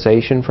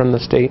itemization from the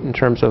state in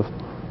terms of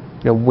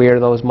where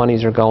those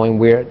monies are going,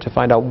 to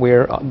find out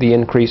where the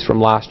increase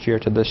from last year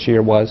to this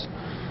year was?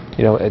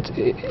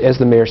 As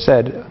the mayor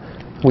said,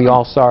 we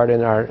all saw it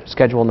in our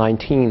Schedule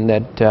 19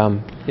 that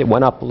it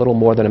went up a little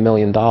more than $1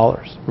 million.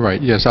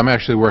 Right, yes, I'm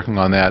actually working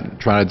on that,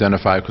 trying to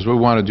identify, because what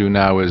we want to do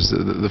now is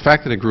the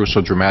fact that it grew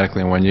so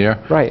dramatically in 1 year,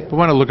 right. We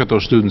want to look at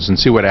those students and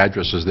see what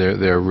addresses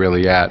they're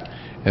really at,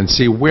 and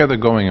see where they're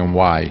going and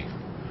why.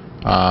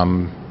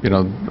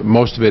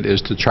 Most of it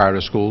is to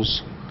charter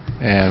schools,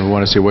 and we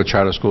want to see what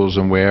charter schools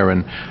and where,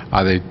 and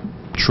are they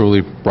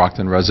truly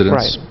Brockton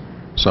residents. Right.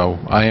 So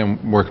I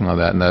am working on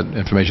that, and that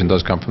information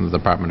does come from the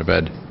Department of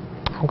Ed.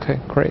 Okay,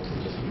 great.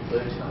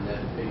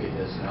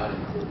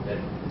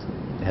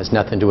 It has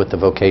nothing to do with the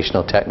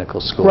vocational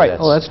technical school. Right.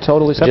 That's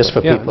totally separate. Just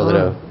for people that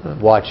are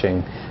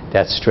watching,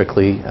 that's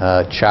strictly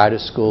charter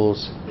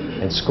schools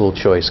and school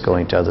choice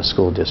going to other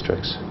school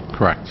districts.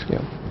 Correct. Yeah.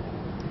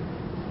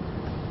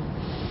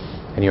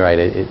 And you're right,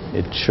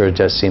 it sure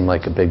does seem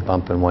like a big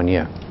bump in 1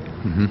 year.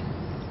 Mm-hmm.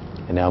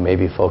 And now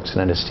maybe folks can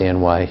understand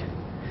why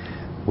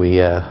we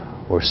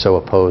were so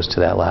opposed to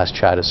that last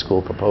charter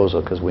school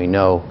proposal, because we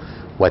know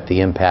what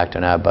the impact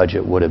on our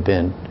budget would have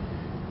been.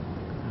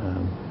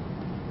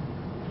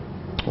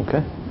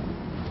 Okay.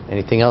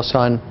 Anything else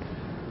on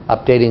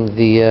updating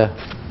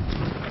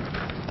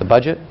the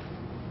budget?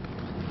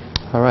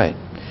 All right.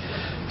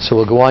 So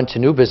we'll go on to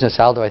new business.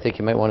 Aldo, I think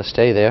you might want to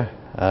stay there.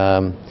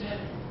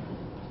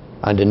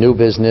 Under new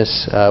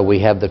business, we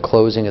have the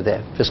closing of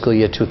the fiscal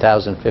year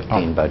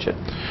 2015 budget.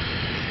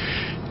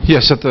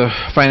 Yes, at the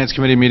Finance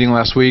Committee meeting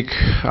last week,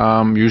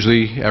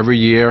 usually every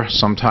year,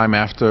 sometime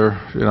after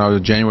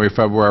January,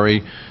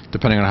 February,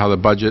 depending on how the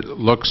budget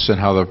looks and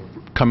how the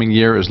coming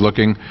year is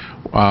looking,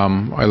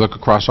 I look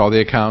across all the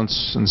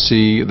accounts and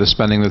see the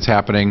spending that's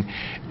happening,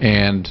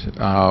 and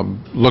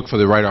look for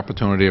the right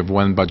opportunity of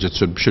when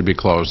budgets should be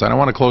closed. I don't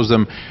want to close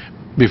them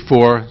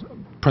before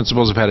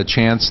principals have had a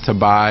chance to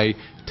buy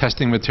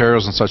testing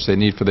materials and such they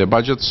need for their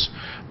budgets.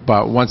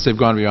 But once they've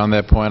gone beyond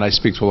that point, I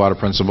speak to a lot of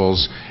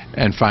principals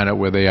and find out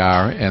where they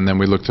are, and then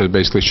we look to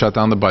basically shut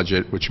down the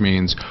budget, which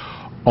means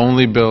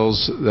only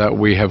bills that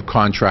we have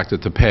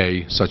contracted to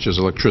pay, such as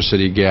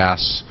electricity,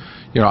 gas,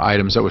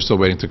 items that we're still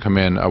waiting to come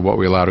in, are what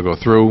we allow to go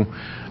through.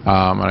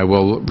 And I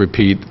will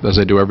repeat, as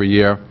I do every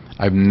year,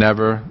 I've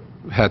never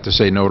had to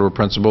say no to a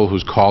principal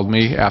who's called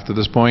me after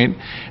this point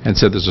and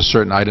said there's a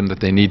certain item that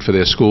they need for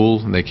their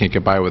school and they can't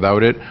get by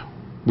without it.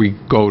 We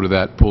go to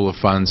that pool of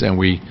funds and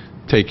we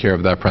take care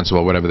of that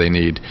principal, whatever they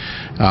need.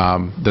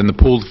 Then the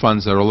pooled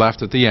funds that are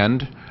left at the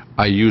end,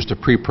 I use to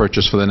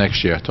pre-purchase for the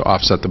next year to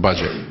offset the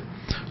budget.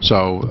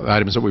 So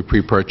items that we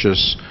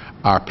pre-purchase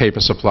are paper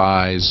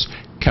supplies,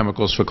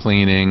 chemicals for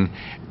cleaning,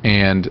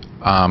 and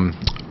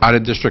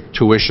out-of-district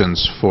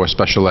tuitions for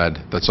special ed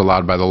that's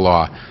allowed by the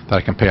law that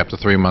I can pay up to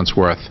 3 months'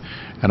 worth.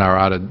 And our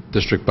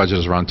out-of-district budget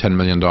is around $10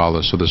 million,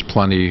 so there's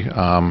plenty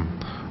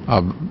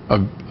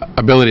of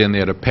ability in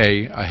there to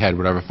pay ahead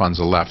whatever funds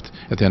are left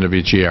at the end of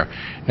each year.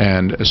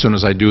 And as soon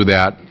as I do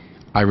that,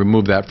 I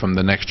remove that from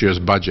the next year's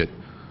budget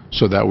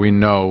so that we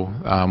know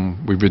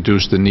we've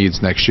reduced the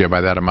needs next year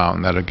by that amount,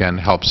 and that again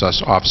helps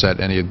us offset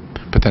any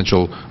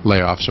potential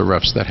layoffs or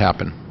RIFs that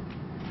happen.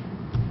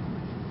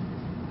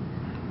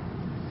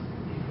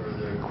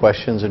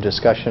 Questions or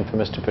discussion for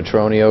Mr.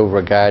 Petronio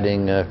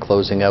regarding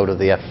closing out of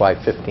the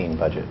FY15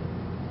 budget?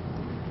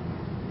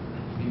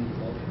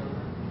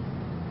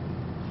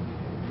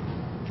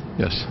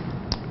 Yes.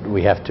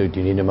 we have to, do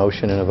you need a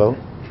motion and a vote?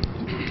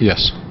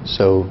 Yes.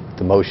 So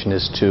the motion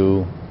is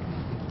to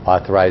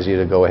authorize you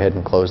to go ahead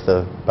and close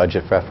the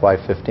budget for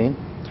FY15?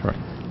 Correct.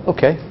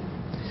 Okay.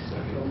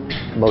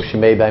 Motion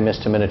made by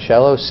Mr.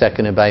 Minicello,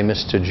 seconded by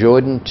Mr.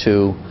 Jordan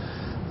to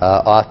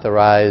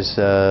authorize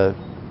the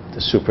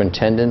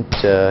superintendent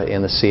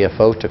and the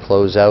CFO to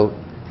close out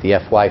the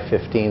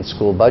FY15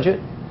 school budget.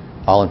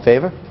 All in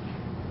favor?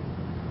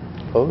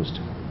 Opposed?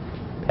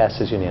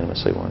 Passes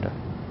unanimously, Wanda.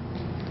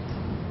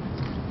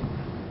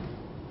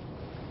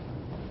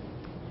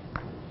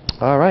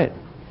 All right.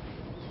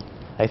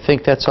 I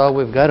think that's all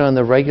we've got on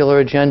the regular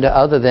agenda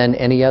other than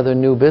any other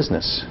new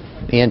business.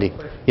 Andy?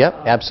 Yep,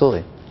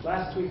 absolutely.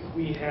 Last week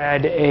we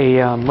had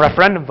a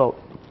referendum vote.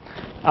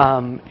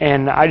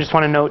 And I just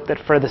want to note that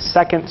for the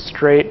second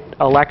straight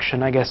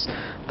election, I guess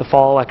the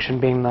fall election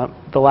being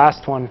the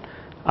last one,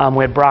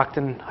 we had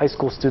Brockton high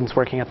school students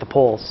working at the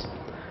polls.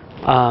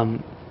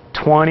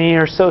 20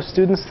 or so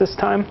students this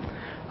time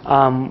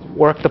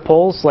worked the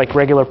polls like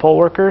regular poll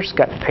workers,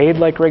 got paid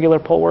like regular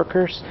poll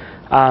workers,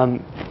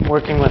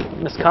 working with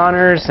Ms.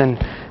 Connors and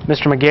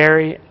Mr.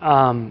 McGarry.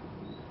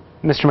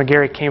 Mr.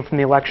 McGarry came from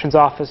the elections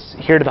office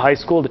here to the high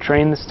school to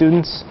train the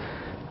students,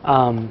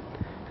 and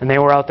they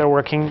were out there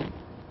working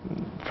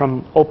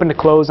from open to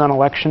close on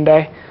election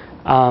day.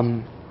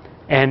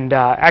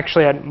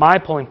 Actually at my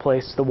polling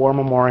place, the War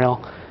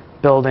Memorial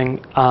building,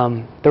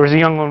 there was a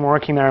young woman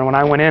working there, and when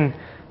I went in,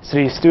 I said,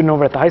 "Are you a student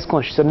over at the high school?"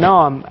 And she said, "No,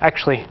 I'm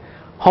actually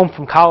home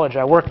from college.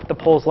 I worked at the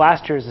polls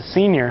last year as a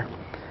senior,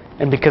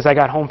 and because I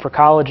got home for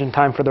college in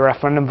time for the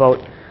referendum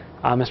vote,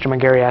 Mr.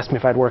 McGarry asked me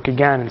if I'd work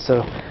again." And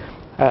so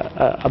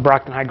a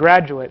Brockton High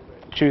graduate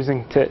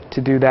choosing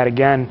to do that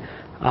again.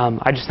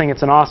 I just think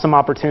it's an awesome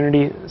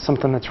opportunity,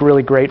 something that's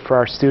really great for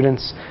our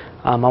students.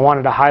 I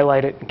wanted to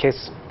highlight it in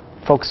case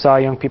folks saw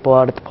young people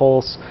out at the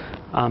polls.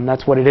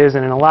 That's what it is,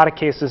 and in a lot of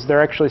cases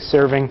they're actually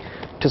serving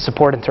to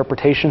support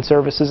interpretation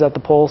services at the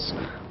polls.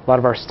 A lot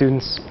of our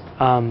students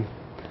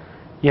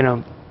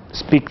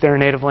speak their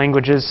native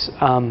languages,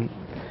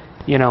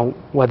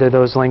 whether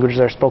those languages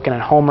are spoken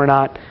at home or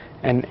not,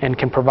 and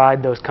can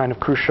provide those kind of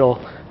crucial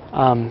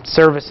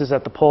services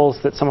at the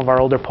polls that some of our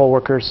older poll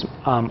workers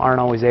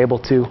aren't always able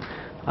to.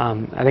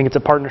 I think it's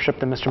a partnership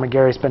that Mr.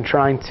 McGarry's been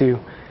trying to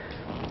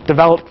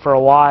develop for a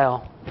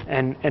while,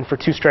 and for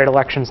 2 straight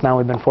elections now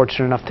we've been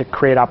fortunate enough to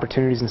create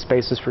opportunities and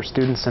spaces for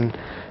students, and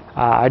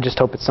I just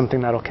hope it's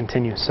something that'll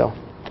continue. So,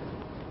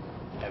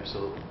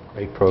 absolutely.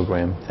 Great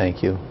program.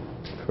 Thank you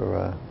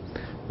for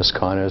Ms.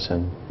 Connors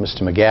and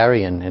Mr.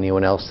 McGarry and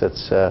anyone else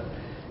that's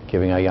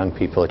giving our young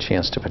people a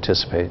chance to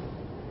participate.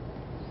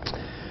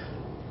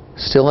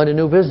 Still under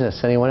new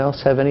business. Anyone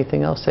else have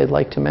anything else they'd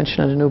like to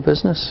mention under new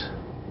business?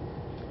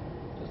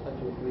 Just like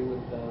to agree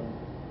with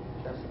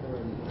Jessica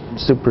and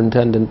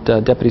Superintendent,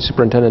 Deputy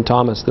Superintendent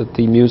Thomas, that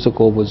the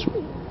musical was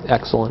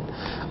excellent.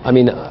 I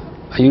mean,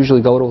 I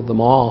usually go to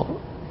them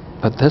all,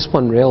 but this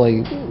one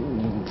really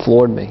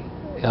floored me.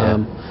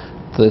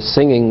 The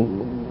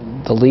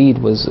singing, the lead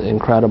was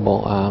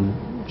incredible.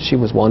 She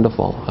was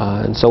wonderful,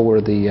 and so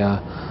were the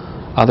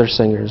other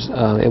singers.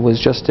 It was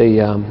just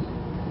a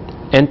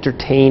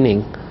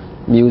entertaining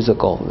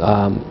musical.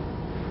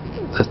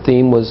 The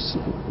theme was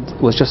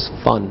just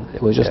fun.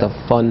 It was just a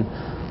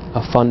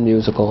fun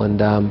musical,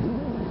 and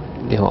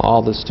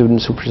all the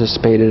students who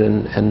participated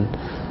and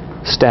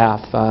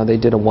staff, they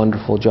did a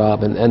wonderful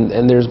job.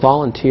 And there's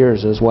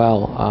volunteers as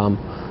well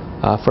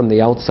from the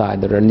outside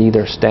that are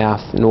neither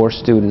staff nor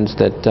students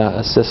that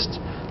assist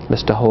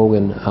Mr.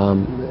 Hogan,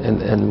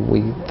 and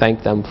we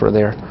thank them for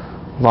their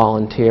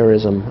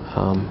volunteerism.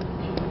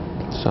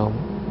 So,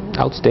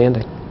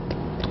 outstanding.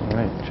 All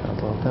right, job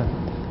well done.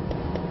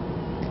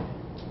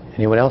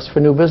 Anyone else for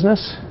new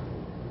business?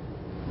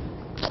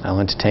 I'll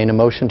entertain a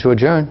motion to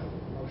adjourn.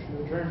 motion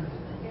to adjourn.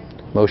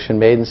 Motion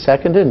made and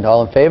seconded, and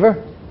all in favor?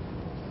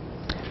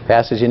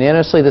 Passes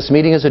unanimously. This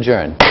meeting is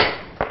adjourned.